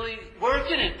be really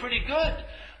working it pretty good.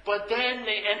 But then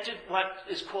they entered what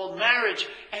is called marriage,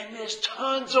 and there's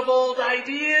tons of old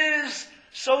ideas,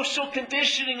 social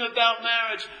conditioning about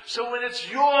marriage. So when it's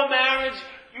your marriage,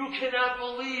 you cannot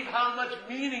believe how much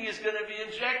meaning is going to be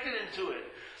injected into it.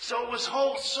 So it was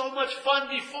so much fun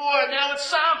before, and now it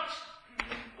sucks.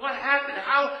 What happened?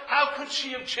 How could she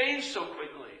have changed so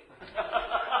quickly?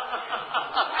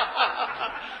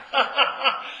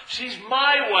 She's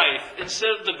my wife instead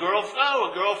of the girlfriend.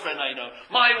 Oh, a girlfriend I know.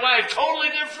 My wife, totally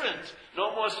different.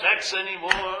 No more sex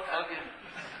anymore.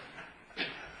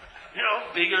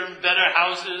 Bigger and better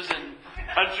houses and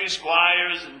country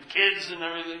squires and kids and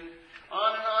everything.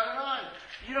 On and on and on.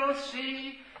 You don't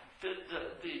see the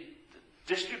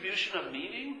distribution of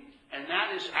meaning? And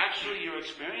that is actually your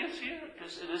experience here?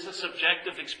 Because it is a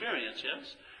subjective experience,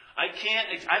 yes?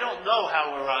 I don't know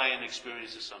how Orion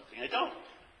experiences something. I don't.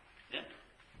 Yeah?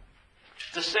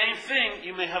 The same thing,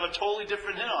 you may have a totally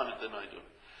different hit on it than I do.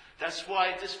 That's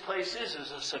why this place is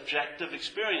a subjective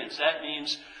experience. That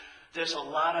means there's a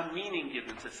lot of meaning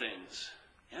given to things.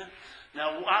 Yeah?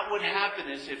 Now, what would happen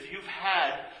is if you've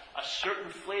had a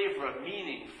certain flavor of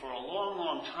meaning for a long,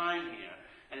 long time here,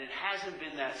 and it hasn't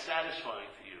been that satisfying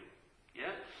for you,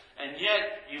 yeah? And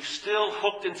yet, you've still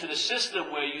hooked into the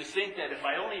system where you think that if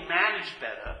I only manage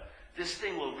better, this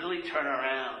thing will really turn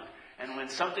around. And when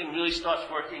something really starts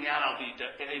working out, I'll be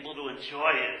able to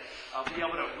enjoy it. I'll be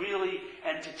able to really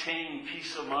entertain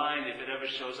peace of mind if it ever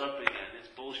shows up again. It's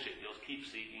bullshit. You'll keep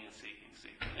seeking and seeking and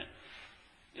seeking.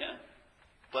 Yeah?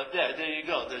 But there you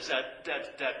go. There's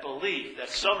that belief that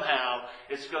somehow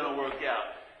it's going to work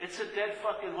out. It's a dead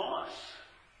fucking horse.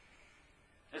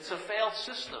 It's a failed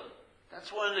system.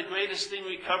 That's one of the greatest things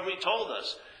recovery told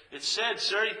us. It said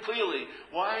very clearly,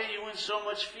 why are you in so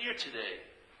much fear today?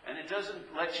 And it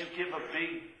doesn't let you give a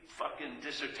big fucking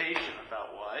dissertation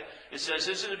about why. It says,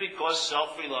 isn't it because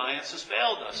self-reliance has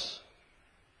failed us?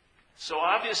 So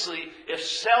obviously, if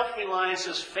self-reliance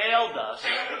has failed us,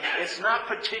 it's not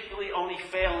particularly only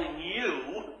failing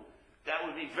you. That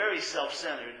would be very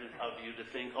self-centered of you to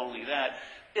think only that.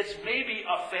 It's maybe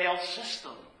a failed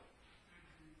system.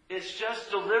 It's just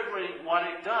delivering what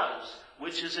it does,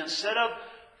 which is instead of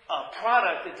a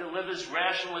product, it delivers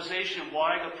rationalization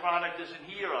why the product isn't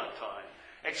here on time.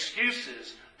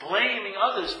 Excuses, blaming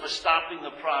others for stopping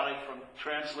the product from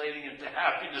translating into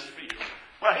happiness for you.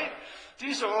 Right?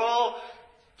 These are all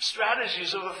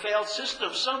strategies of a failed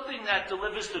system. Something that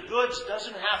delivers the goods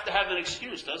doesn't have to have an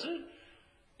excuse, does it?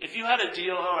 If you had a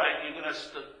deal, all right,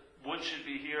 the wood should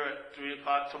be here at 3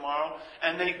 o'clock tomorrow,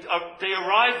 and they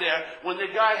arrive there, when the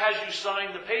guy has you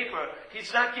sign the paper,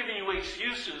 he's not giving you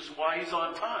excuses why he's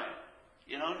on time.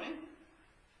 You know what I mean?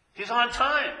 He's on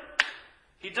time.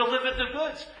 He delivered the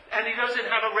goods. And he doesn't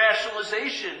have a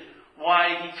rationalization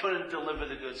why he couldn't deliver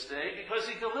the goods today, because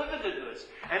he delivered the goods.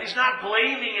 And he's not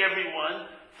blaming everyone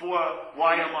for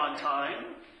why I'm on time.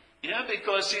 Yeah,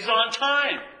 because he's on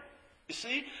time. You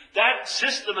see? That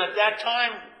system at that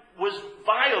time was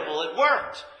viable. It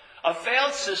worked. A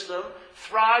failed system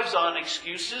thrives on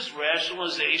excuses,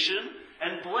 rationalization,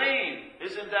 and blame.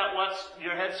 Isn't that what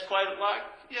your head's quite like?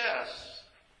 Yes.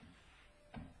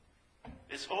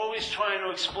 It's always trying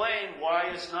to explain why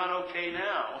it's not okay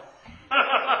now.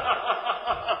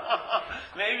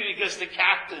 Maybe because the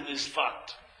captain is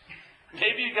fucked.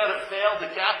 Maybe you got to fail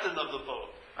the captain of the boat.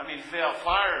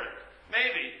 Fire it.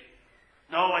 Maybe.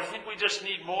 No, I think we just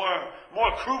need more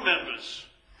crew members.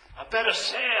 A better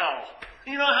sail.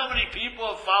 You know how many people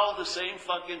have followed the same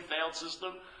fucking failed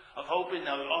system of hoping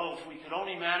that, if we could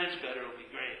only manage better, it would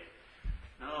be great.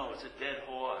 No, it's a dead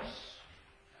horse.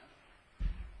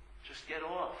 Just get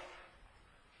off.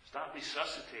 Stop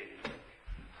resuscitating.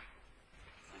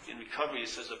 In recovery, it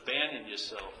says abandon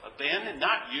yourself. Abandon,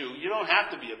 not you. You don't have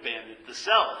to be abandoned. The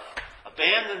self.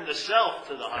 Abandon the self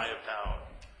to the higher power.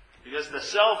 Because the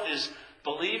self is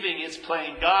believing it's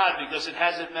playing God because it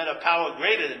hasn't met a power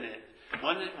greater than it.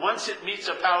 Once it meets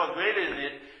a power greater than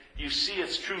it, you see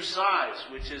its true size,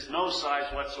 which is no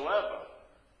size whatsoever.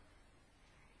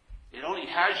 It only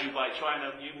has you by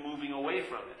you moving away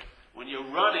from it. When you're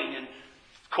running and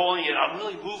calling it, I'm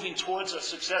really moving towards a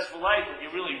successful life, but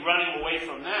you're really running away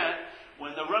from that.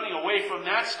 When the running away from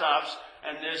that stops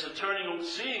and there's a turning,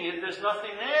 seeing it, there's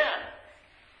nothing there.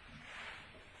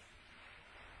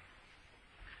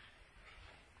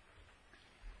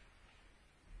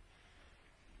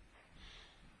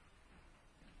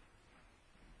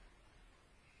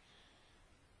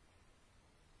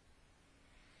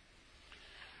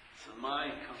 The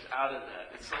mind comes out of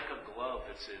that. It's like a glove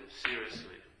it's in,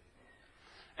 seriously.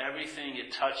 Everything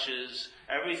it touches,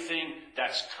 everything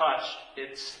that's touched,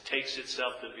 it takes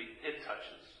itself to be, it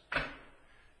touches.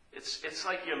 It's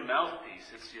like your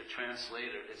mouthpiece, it's your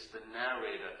translator, it's the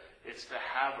narrator, it's the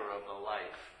haver of the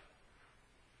life.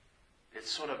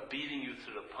 It's sort of beating you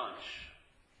to the punch.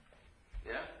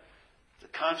 Yeah? The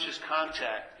conscious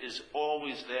contact is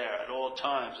always there at all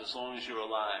times as long as you're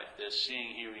alive. There's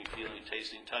seeing, hearing, feeling,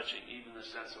 tasting, touching, even the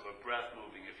sense of a breath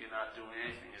moving. If you're not doing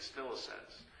anything, it's still a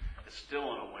sense. It's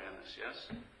still an awareness, yes?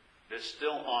 There's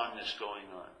still on-ness going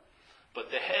on.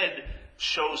 But the head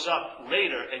shows up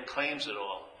later and claims it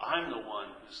all. I'm the one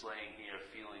who's laying here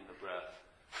feeling the breath.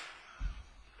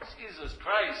 Jesus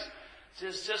Christ,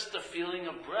 it's just the feeling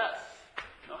of breath.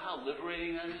 You know how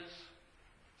liberating that is?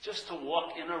 Just to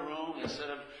walk in a room instead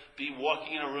of be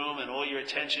walking in a room and all your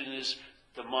attention is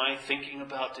the mind thinking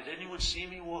about, did anyone see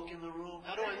me walk in the room?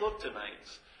 How do I look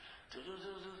tonight?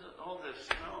 All this,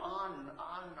 on and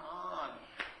on and on.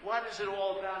 What is it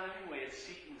all about anyway? It's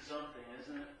seeking something,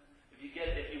 isn't it?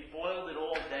 If you boiled it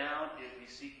all down, it'd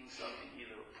be seeking something,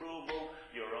 either approval,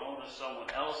 your own or someone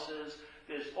else's.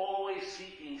 There's always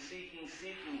seeking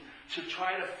to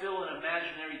try to fill an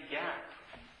imaginary gap.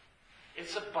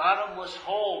 It's a bottomless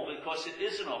hole because it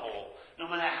isn't a hole. No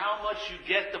matter how much you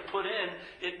get to put in,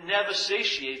 it never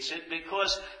satiates it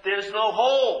because there's no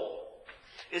hole.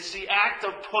 It's the act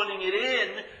of putting it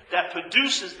in that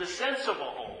produces the sense of a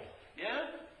hole. Yeah?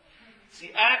 It's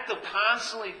the act of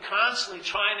constantly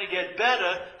trying to get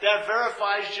better that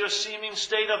verifies your seeming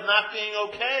state of not being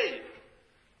okay.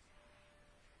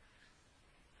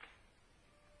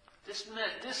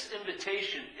 This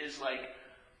invitation is like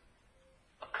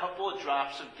a couple of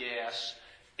drops of gas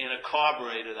in a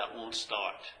carburetor that won't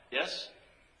start. Yes?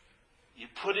 You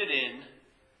put it in,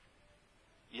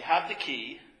 you have the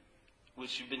key,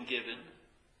 which you've been given,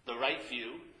 the right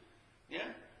view. Yeah?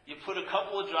 You put a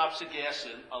couple of drops of gas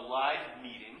in, a live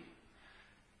meeting,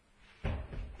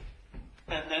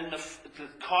 and then the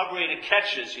carburetor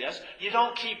catches, yes? You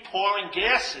don't keep pouring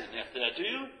gas in after that, do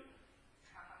you?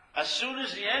 As soon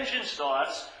as the engine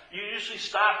starts, you usually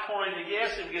stop pouring the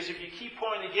gas in, because if you keep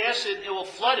pouring the gas in, it will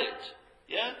flood it.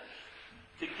 Yeah?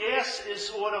 The gas is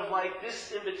sort of like,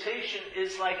 this invitation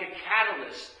is like a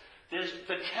catalyst.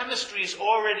 The chemistry is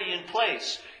already in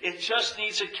place. It just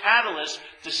needs a catalyst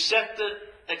to set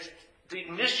the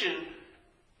ignition,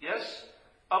 yes,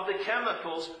 of the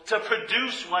chemicals to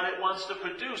produce what it wants to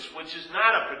produce, which is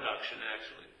not a production,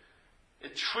 actually.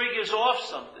 It triggers off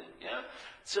something, yeah?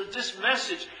 So this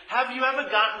message, have you ever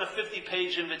gotten a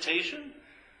 50-page invitation?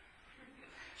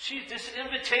 Gee, this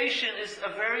invitation is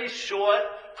a very short,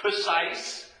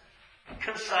 precise,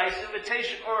 concise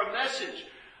invitation or a message.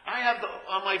 I have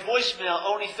on my voicemail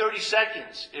only 30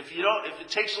 seconds. If it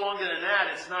takes longer than that,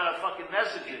 it's not a fucking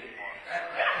message anymore.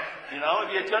 You know,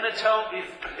 if you're going to tell me,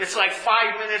 it's like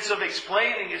 5 minutes of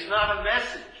explaining, it's not a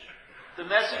message. The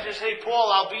message is, hey,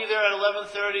 Paul, I'll be there at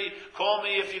 11:30. Call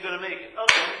me if you're going to make it.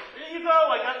 Okay, there you go.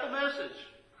 I got the message.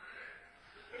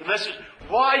 The message,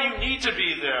 why you need to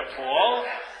be there, Paul.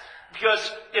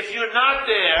 Because if you're not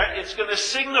there, it's going to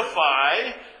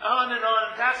signify on and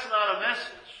on. That's not a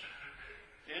message.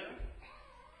 Yeah?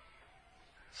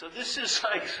 So this is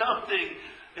like something,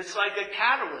 it's like a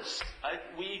catalyst.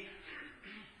 We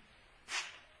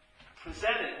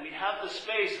present it. We have the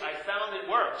space. I found it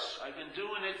works. I've been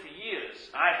doing it for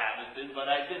years. I haven't been, but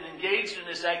I've been engaged in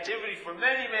this activity for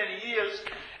many, many years,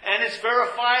 and it's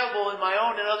verifiable in my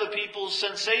own and other people's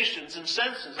sensations and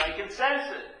senses. I can sense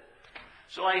it.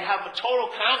 So I have a total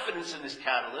confidence in this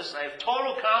catalyst. I have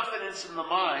total confidence in the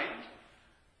mind.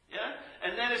 Yeah?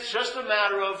 And then it's just a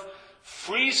matter of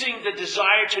freezing the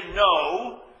desire to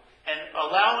know and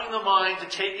allowing the mind to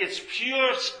take its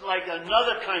pure, like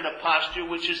another kind of posture,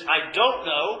 which is, I don't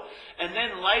know. And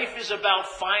then life is about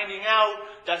finding out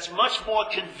that's much more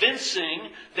convincing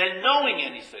than knowing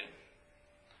anything.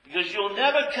 Because you'll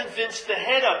never convince the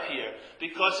head up here,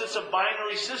 because it's a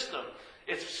binary system.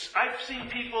 I've seen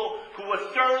people who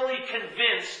are thoroughly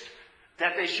convinced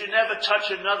that they should never touch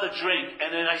another drink,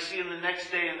 and then I see them the next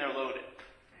day and they're loaded.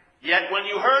 Yet when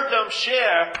you heard them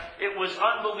share, it was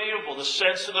unbelievable. The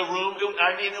sense of the room,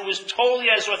 it was totally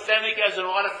as authentic as an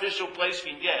artificial place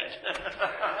can get.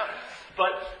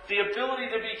 But the ability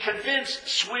to be convinced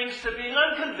swings to being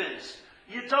unconvinced.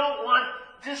 You don't want,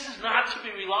 this is not to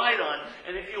be relied on.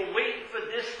 And if you're waiting for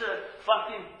this to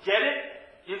fucking get it,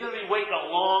 you're going to be waiting a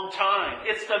long time.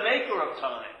 It's the maker of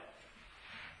time.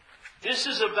 This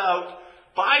is about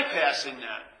bypassing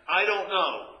that. I don't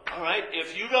know. All right?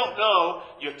 If you don't know,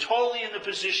 you're totally in the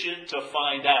position to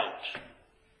find out.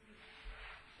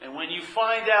 And when you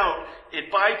find out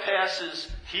it bypasses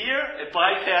here, it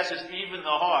bypasses even the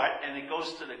heart, and it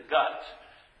goes to the gut.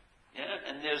 Yeah?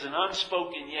 And there's an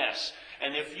unspoken yes.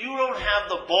 And if you don't have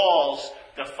the balls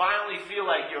to finally feel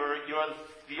like you're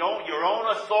your own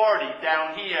authority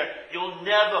down here, you'll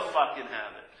never fucking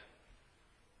have it.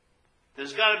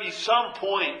 There's got to be some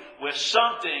point where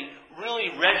something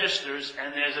really registers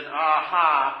and there's an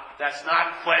aha that's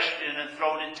not questioned and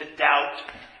thrown into doubt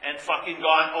and fucking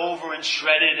gone over and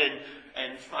shredded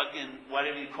and fucking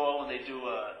whatever you call when they do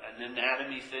an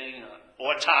anatomy thing,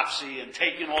 autopsy, and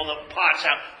taking all the parts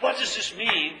out. What does this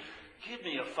mean? Give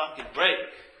me a fucking break.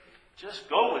 Just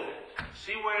go with it.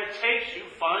 See where it takes you.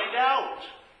 Find out.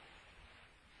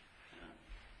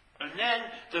 And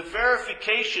then the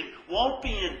verification won't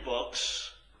be in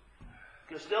books,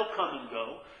 because they'll come and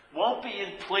go. Won't be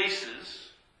in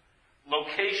places,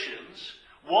 locations.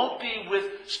 Won't be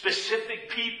with specific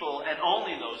people and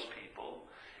only those people.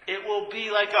 It will be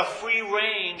like a free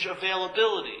range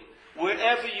availability.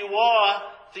 Wherever you are,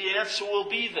 the answer will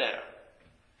be there.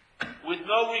 With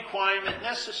no requirement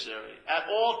necessary at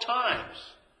all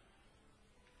times.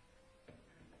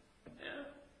 Yeah?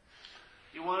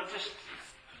 You want to just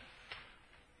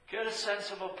get a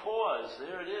sense of a pause.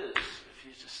 There it is. If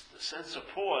you just a sense of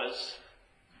pause,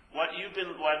 what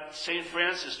St.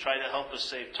 Francis tried to help us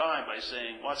save time by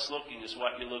saying, what's looking is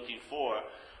what you're looking for.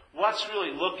 What's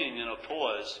really looking in a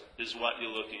pause is what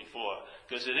you're looking for.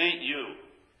 Because it ain't you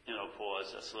in a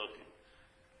pause that's looking.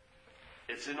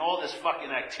 It's in all this fucking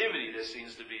activity there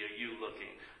seems to be a you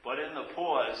looking. But in the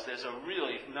pause, there's a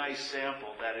really nice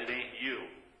sample that it ain't you.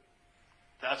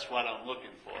 That's what I'm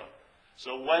looking for.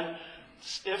 So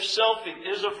if selfing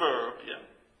is a verb,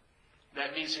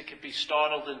 that means it can be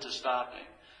startled into stopping.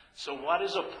 So what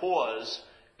is a pause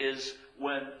is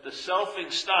when the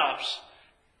selfing stops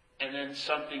and then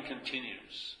something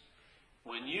continues.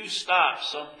 When you stop,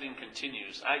 something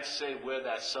continues. I'd say we're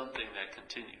that something that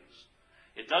continues.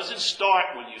 It doesn't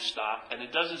start when you stop, and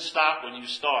it doesn't stop when you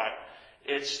start.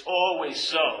 It's always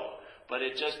so, but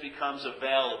it just becomes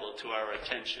available to our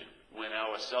attention when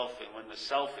the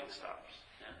selfing stops.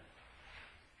 Yeah?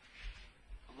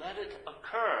 Let it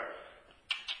occur.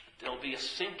 There'll be a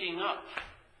syncing up.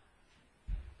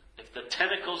 If the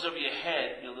tentacles of your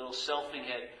head, your little selfing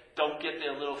head, don't get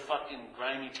their little fucking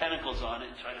grimy tentacles on it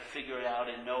and try to figure it out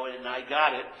and know it and I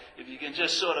got it, if you can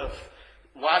just sort of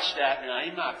watch that, and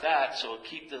I'm not that, so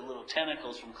keep the little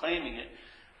tentacles from claiming it.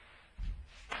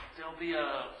 You'll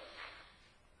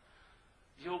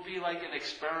be like an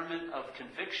experiment of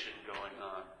conviction going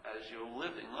on as you're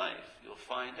living life. You'll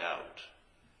find out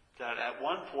that at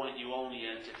one point you only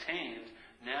entertained,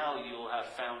 now you'll have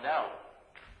found out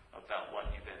about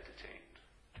what you've entertained.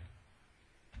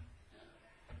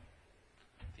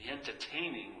 The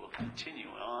entertaining will continue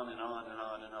on and on and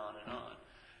on and on and on.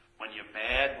 When you're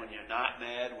mad, when you're not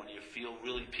mad, when you feel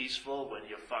really peaceful, when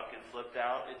you're fucking flipped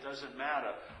out, it doesn't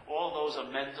matter. All those are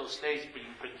mental states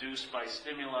being produced by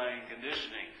stimuli and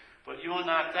conditioning. But you're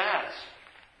not that.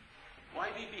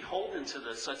 Why be beholden to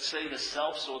the, let's say, the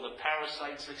self's or the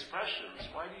parasite's expressions?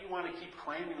 Why do you want to keep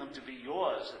claiming them to be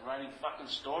yours and writing fucking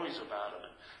stories about them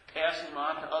and passing them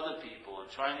on to other people and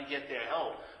trying to get their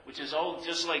help, which is all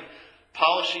just like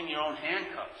polishing your own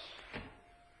handcuffs?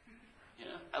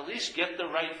 At least get the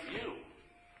right view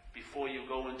before you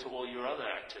go into all your other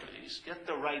activities. Get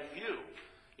the right view.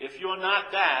 If you're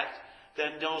not that,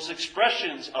 then those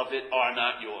expressions of it are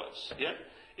not yours. Yeah?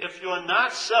 If you're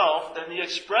not self, then the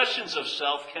expressions of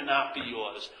self cannot be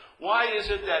yours. Why is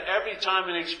it that every time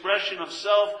an expression of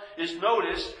self is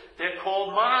noticed, they're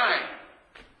called mine?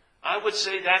 I would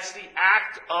say that's the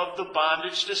act of the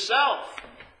bondage to self.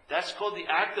 That's called the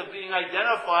act of being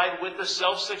identified with the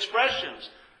self's expressions.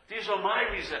 These are my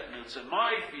resentments and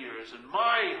my fears and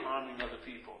my harming other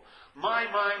people. My.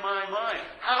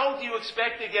 How do you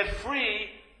expect to get free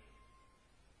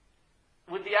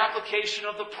with the application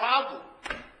of the problem?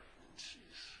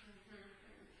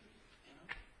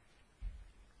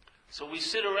 So we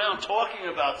sit around talking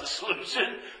about the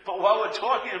solution, but while we're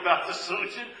talking about the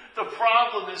solution, the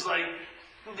problem is like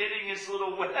knitting its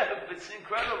little web. It's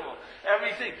incredible.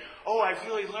 Everything. Oh, I've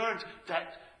really learned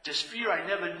that this fear I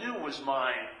never knew was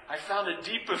mine. I found a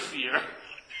deeper fear.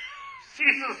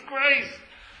 Jesus Christ.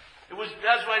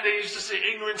 That's why they used to say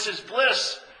ignorance is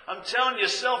bliss. I'm telling you,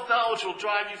 self-knowledge will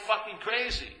drive you fucking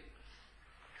crazy.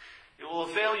 It will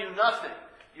avail you nothing.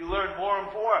 You learn more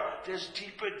and more. There's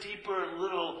deeper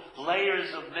little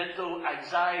layers of mental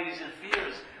anxieties and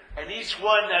fears. And each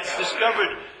one that's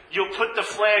discovered, you'll put the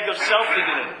flag of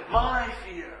selfing in it. My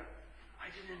fear.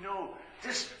 I didn't know.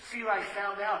 This fear I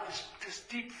found out, this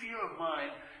deep fear of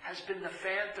mine, has been the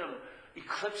phantom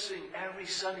eclipsing every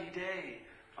sunny day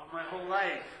of my whole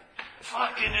life.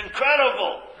 Fucking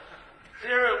incredible.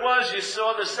 There it was, you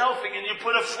saw the selfing and you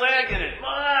put a flag in it.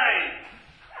 Mine!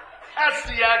 That's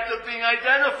the act of being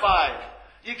identified.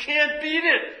 You can't beat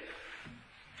it.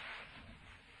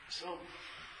 So,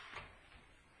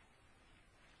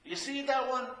 you see that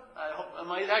one?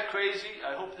 Am I that crazy?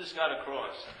 I hope this got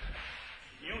across.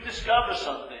 You discover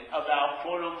something about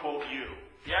quote-unquote you.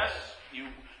 Yes?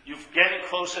 You're getting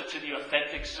closer to the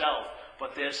authentic self,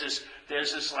 but there's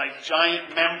this like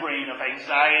giant membrane of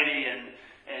anxiety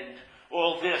and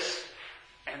all this,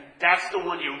 and that's the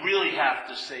one you really have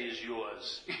to say is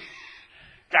yours.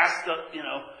 That's the,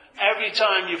 every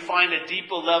time you find a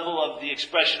deeper level of the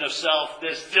expression of self,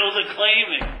 there's still the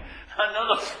claiming.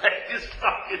 Another flag is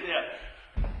stuck in there.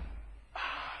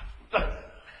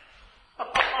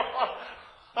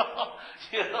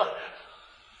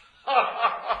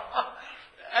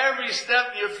 Every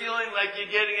step you're feeling like you're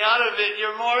getting out of it,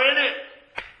 you're more in it.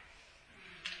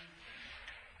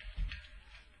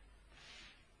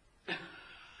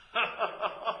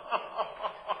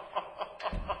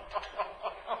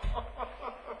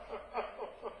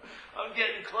 I'm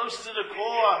getting close to the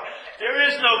core. There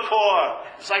is no core.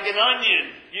 It's like an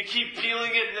onion. You keep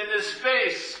peeling it and then there's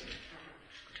space.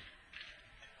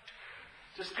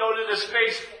 Just go to the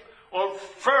space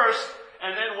first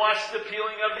and then watch the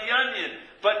peeling of the onion.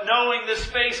 But knowing the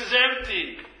space is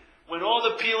empty. When all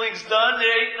the peeling's done,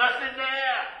 there ain't nothing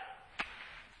there.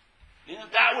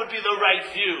 That would be the right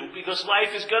view, because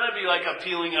life is going to be like a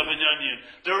peeling of an onion.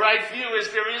 The right view is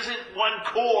there isn't one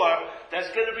core that's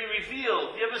going to be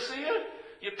revealed. You ever see it?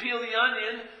 You peel the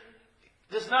onion,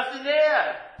 there's nothing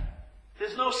there.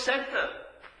 There's no center.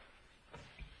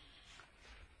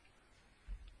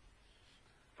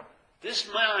 This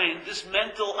mind, this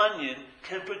mental onion,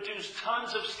 can produce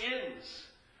tons of skins.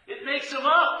 It makes them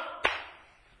up.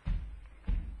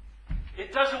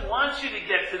 It doesn't want you to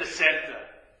get to the center.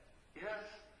 Yes?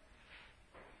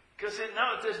 Because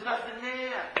there's nothing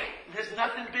there. There's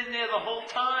nothing been there the whole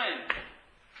time.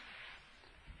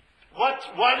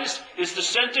 What is the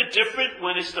center different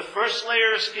when it's the first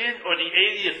layer of skin or the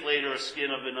 80th layer of skin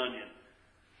of an onion?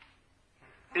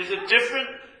 Is it different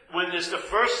when there's the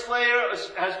first layer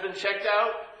has been checked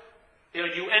out? Are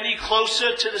you any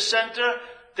closer to the center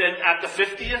than at the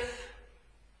 50th?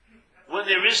 When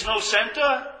there is no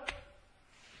center?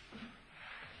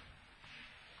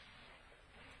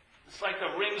 It's like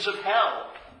the rings of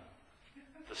hell.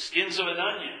 The skins of an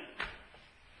onion.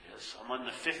 Yes, I'm on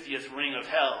the 50th ring of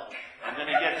hell. I'm going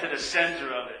to get to the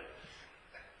center of it.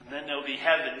 And then there'll be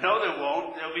heaven. No, there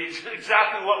won't. There'll be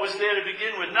exactly what was there to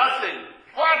begin with. Nothing.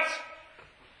 What?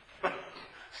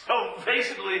 So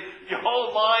basically, your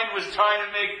whole mind was trying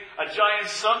to make a giant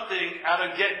something out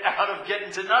of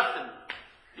getting to nothing.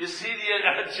 You see,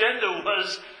 the agenda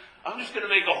was, I'm just going to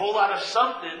make a whole lot of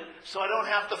something so I don't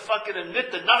have to fucking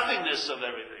admit the nothingness of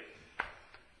everything.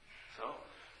 So,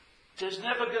 there's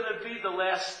never going to be the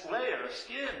last layer of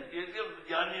skin.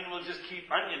 The onion will just keep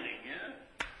onioning,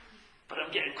 yeah? But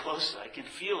I'm getting closer. I can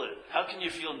feel it. How can you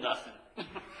feel nothing?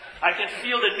 I can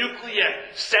feel the nuclear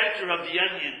center of the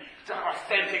onion. The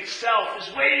authentic self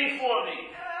is waiting for me.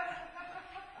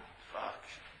 Fuck.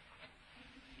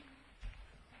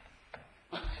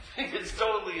 I think it's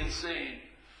totally insane.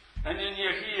 And then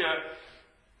you're here,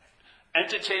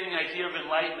 entertaining idea of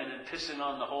enlightenment and pissing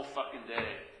on the whole fucking day.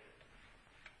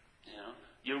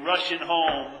 You're rushing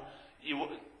home. You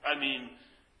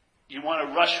want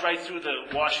to rush right through the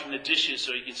washing the dishes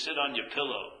so you can sit on your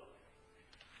pillow.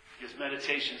 Because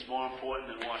meditation is more important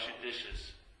than washing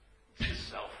dishes. It's just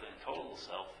self thing, total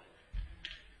self thing.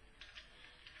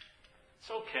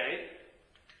 It's okay.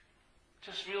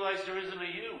 Just realize there isn't a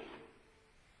you.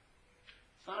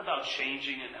 It's not about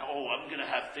changing and, I'm going to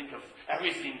think of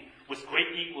everything with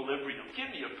great equilibrium. Give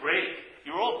me a break.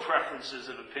 You're all preferences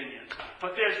and opinions.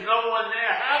 But there's no one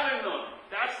there having them.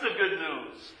 That's the good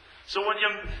news. So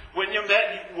when you're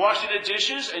washing the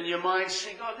dishes and your mind's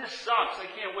saying, this sucks, I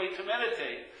can't wait to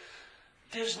meditate.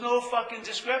 There's no fucking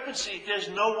discrepancy. There's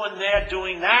no one there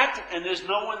doing that, and there's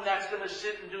no one that's going to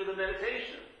sit and do the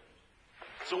meditation.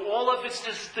 So all of it's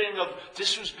this thing of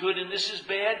this was good and this is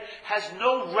bad has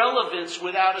no relevance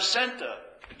without a center.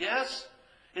 Yes?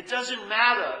 It doesn't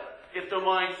matter if the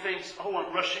mind thinks,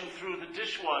 I'm rushing through the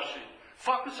dishwashing.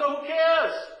 Fuck, so who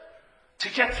cares? To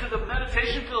get to the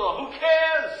meditation pillow, who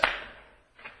cares?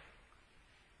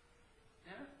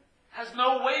 Yeah? Has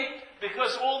no weight,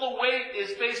 because all the weight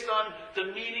is based on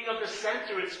the meaning of the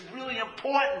center. It's really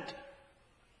important.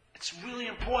 It's really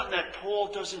important that Paul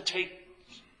doesn't take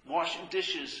washing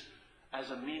dishes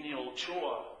as a menial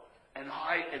chore. and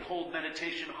hold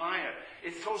meditation higher.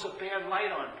 It throws a bad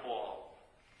light on Paul.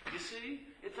 You see?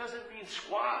 It doesn't mean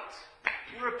squat.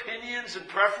 Your opinions and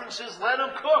preferences, let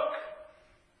them cook.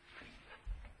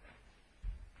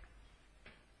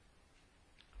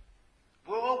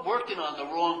 We're all working on the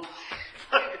wrong...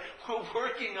 We're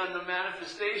working on the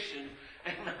manifestation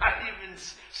and not even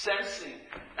sensing.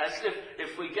 As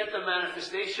if we get the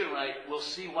manifestation right, we'll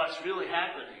see what's really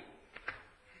happening.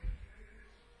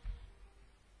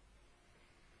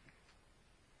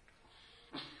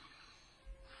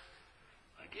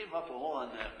 I gave up all on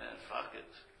that, man. Fuck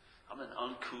it. I'm an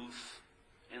uncouth,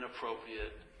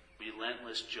 inappropriate,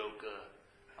 relentless joker.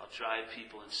 I'll drive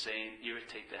people insane,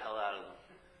 irritate the hell out of them.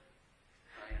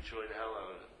 I enjoy the hell out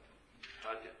of it.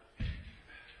 Fuck it.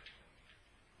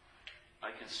 I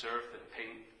can surf and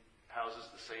paint houses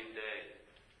the same day.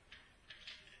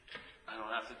 I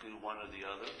don't have to do one or the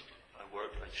other. I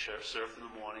surf in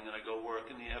the morning and I go work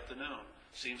in the afternoon.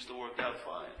 Seems to work out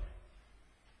fine.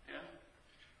 Yeah?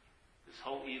 This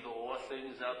whole either-or thing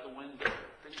is out the window.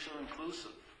 Things are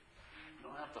inclusive. You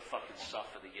don't have to fucking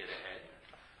suffer to get ahead.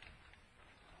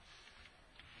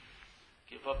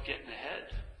 Give up getting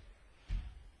ahead.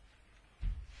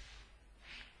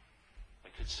 I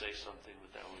could say something,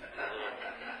 but that would be a little...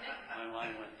 My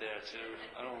mind went there too.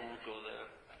 I won't go there.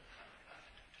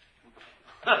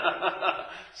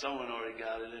 Someone already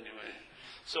got it anyway.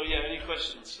 So yeah, any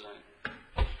questions tonight?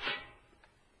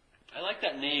 I like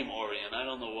that name, Orion. I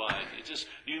don't know why.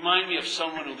 You remind me of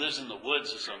someone who lives in the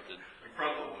woods or something.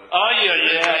 Probably. Oh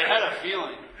yeah, I had a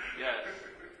feeling. Yes.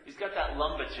 He's got that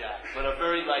lumberjack, but a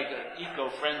very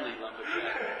eco-friendly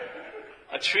lumberjack.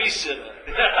 A tree sitter.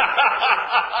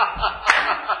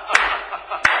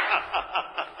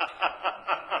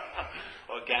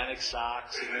 Organic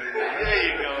socks. There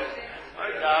you go.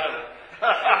 I got him.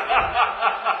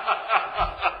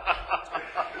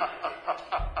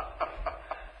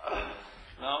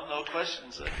 No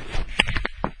questions.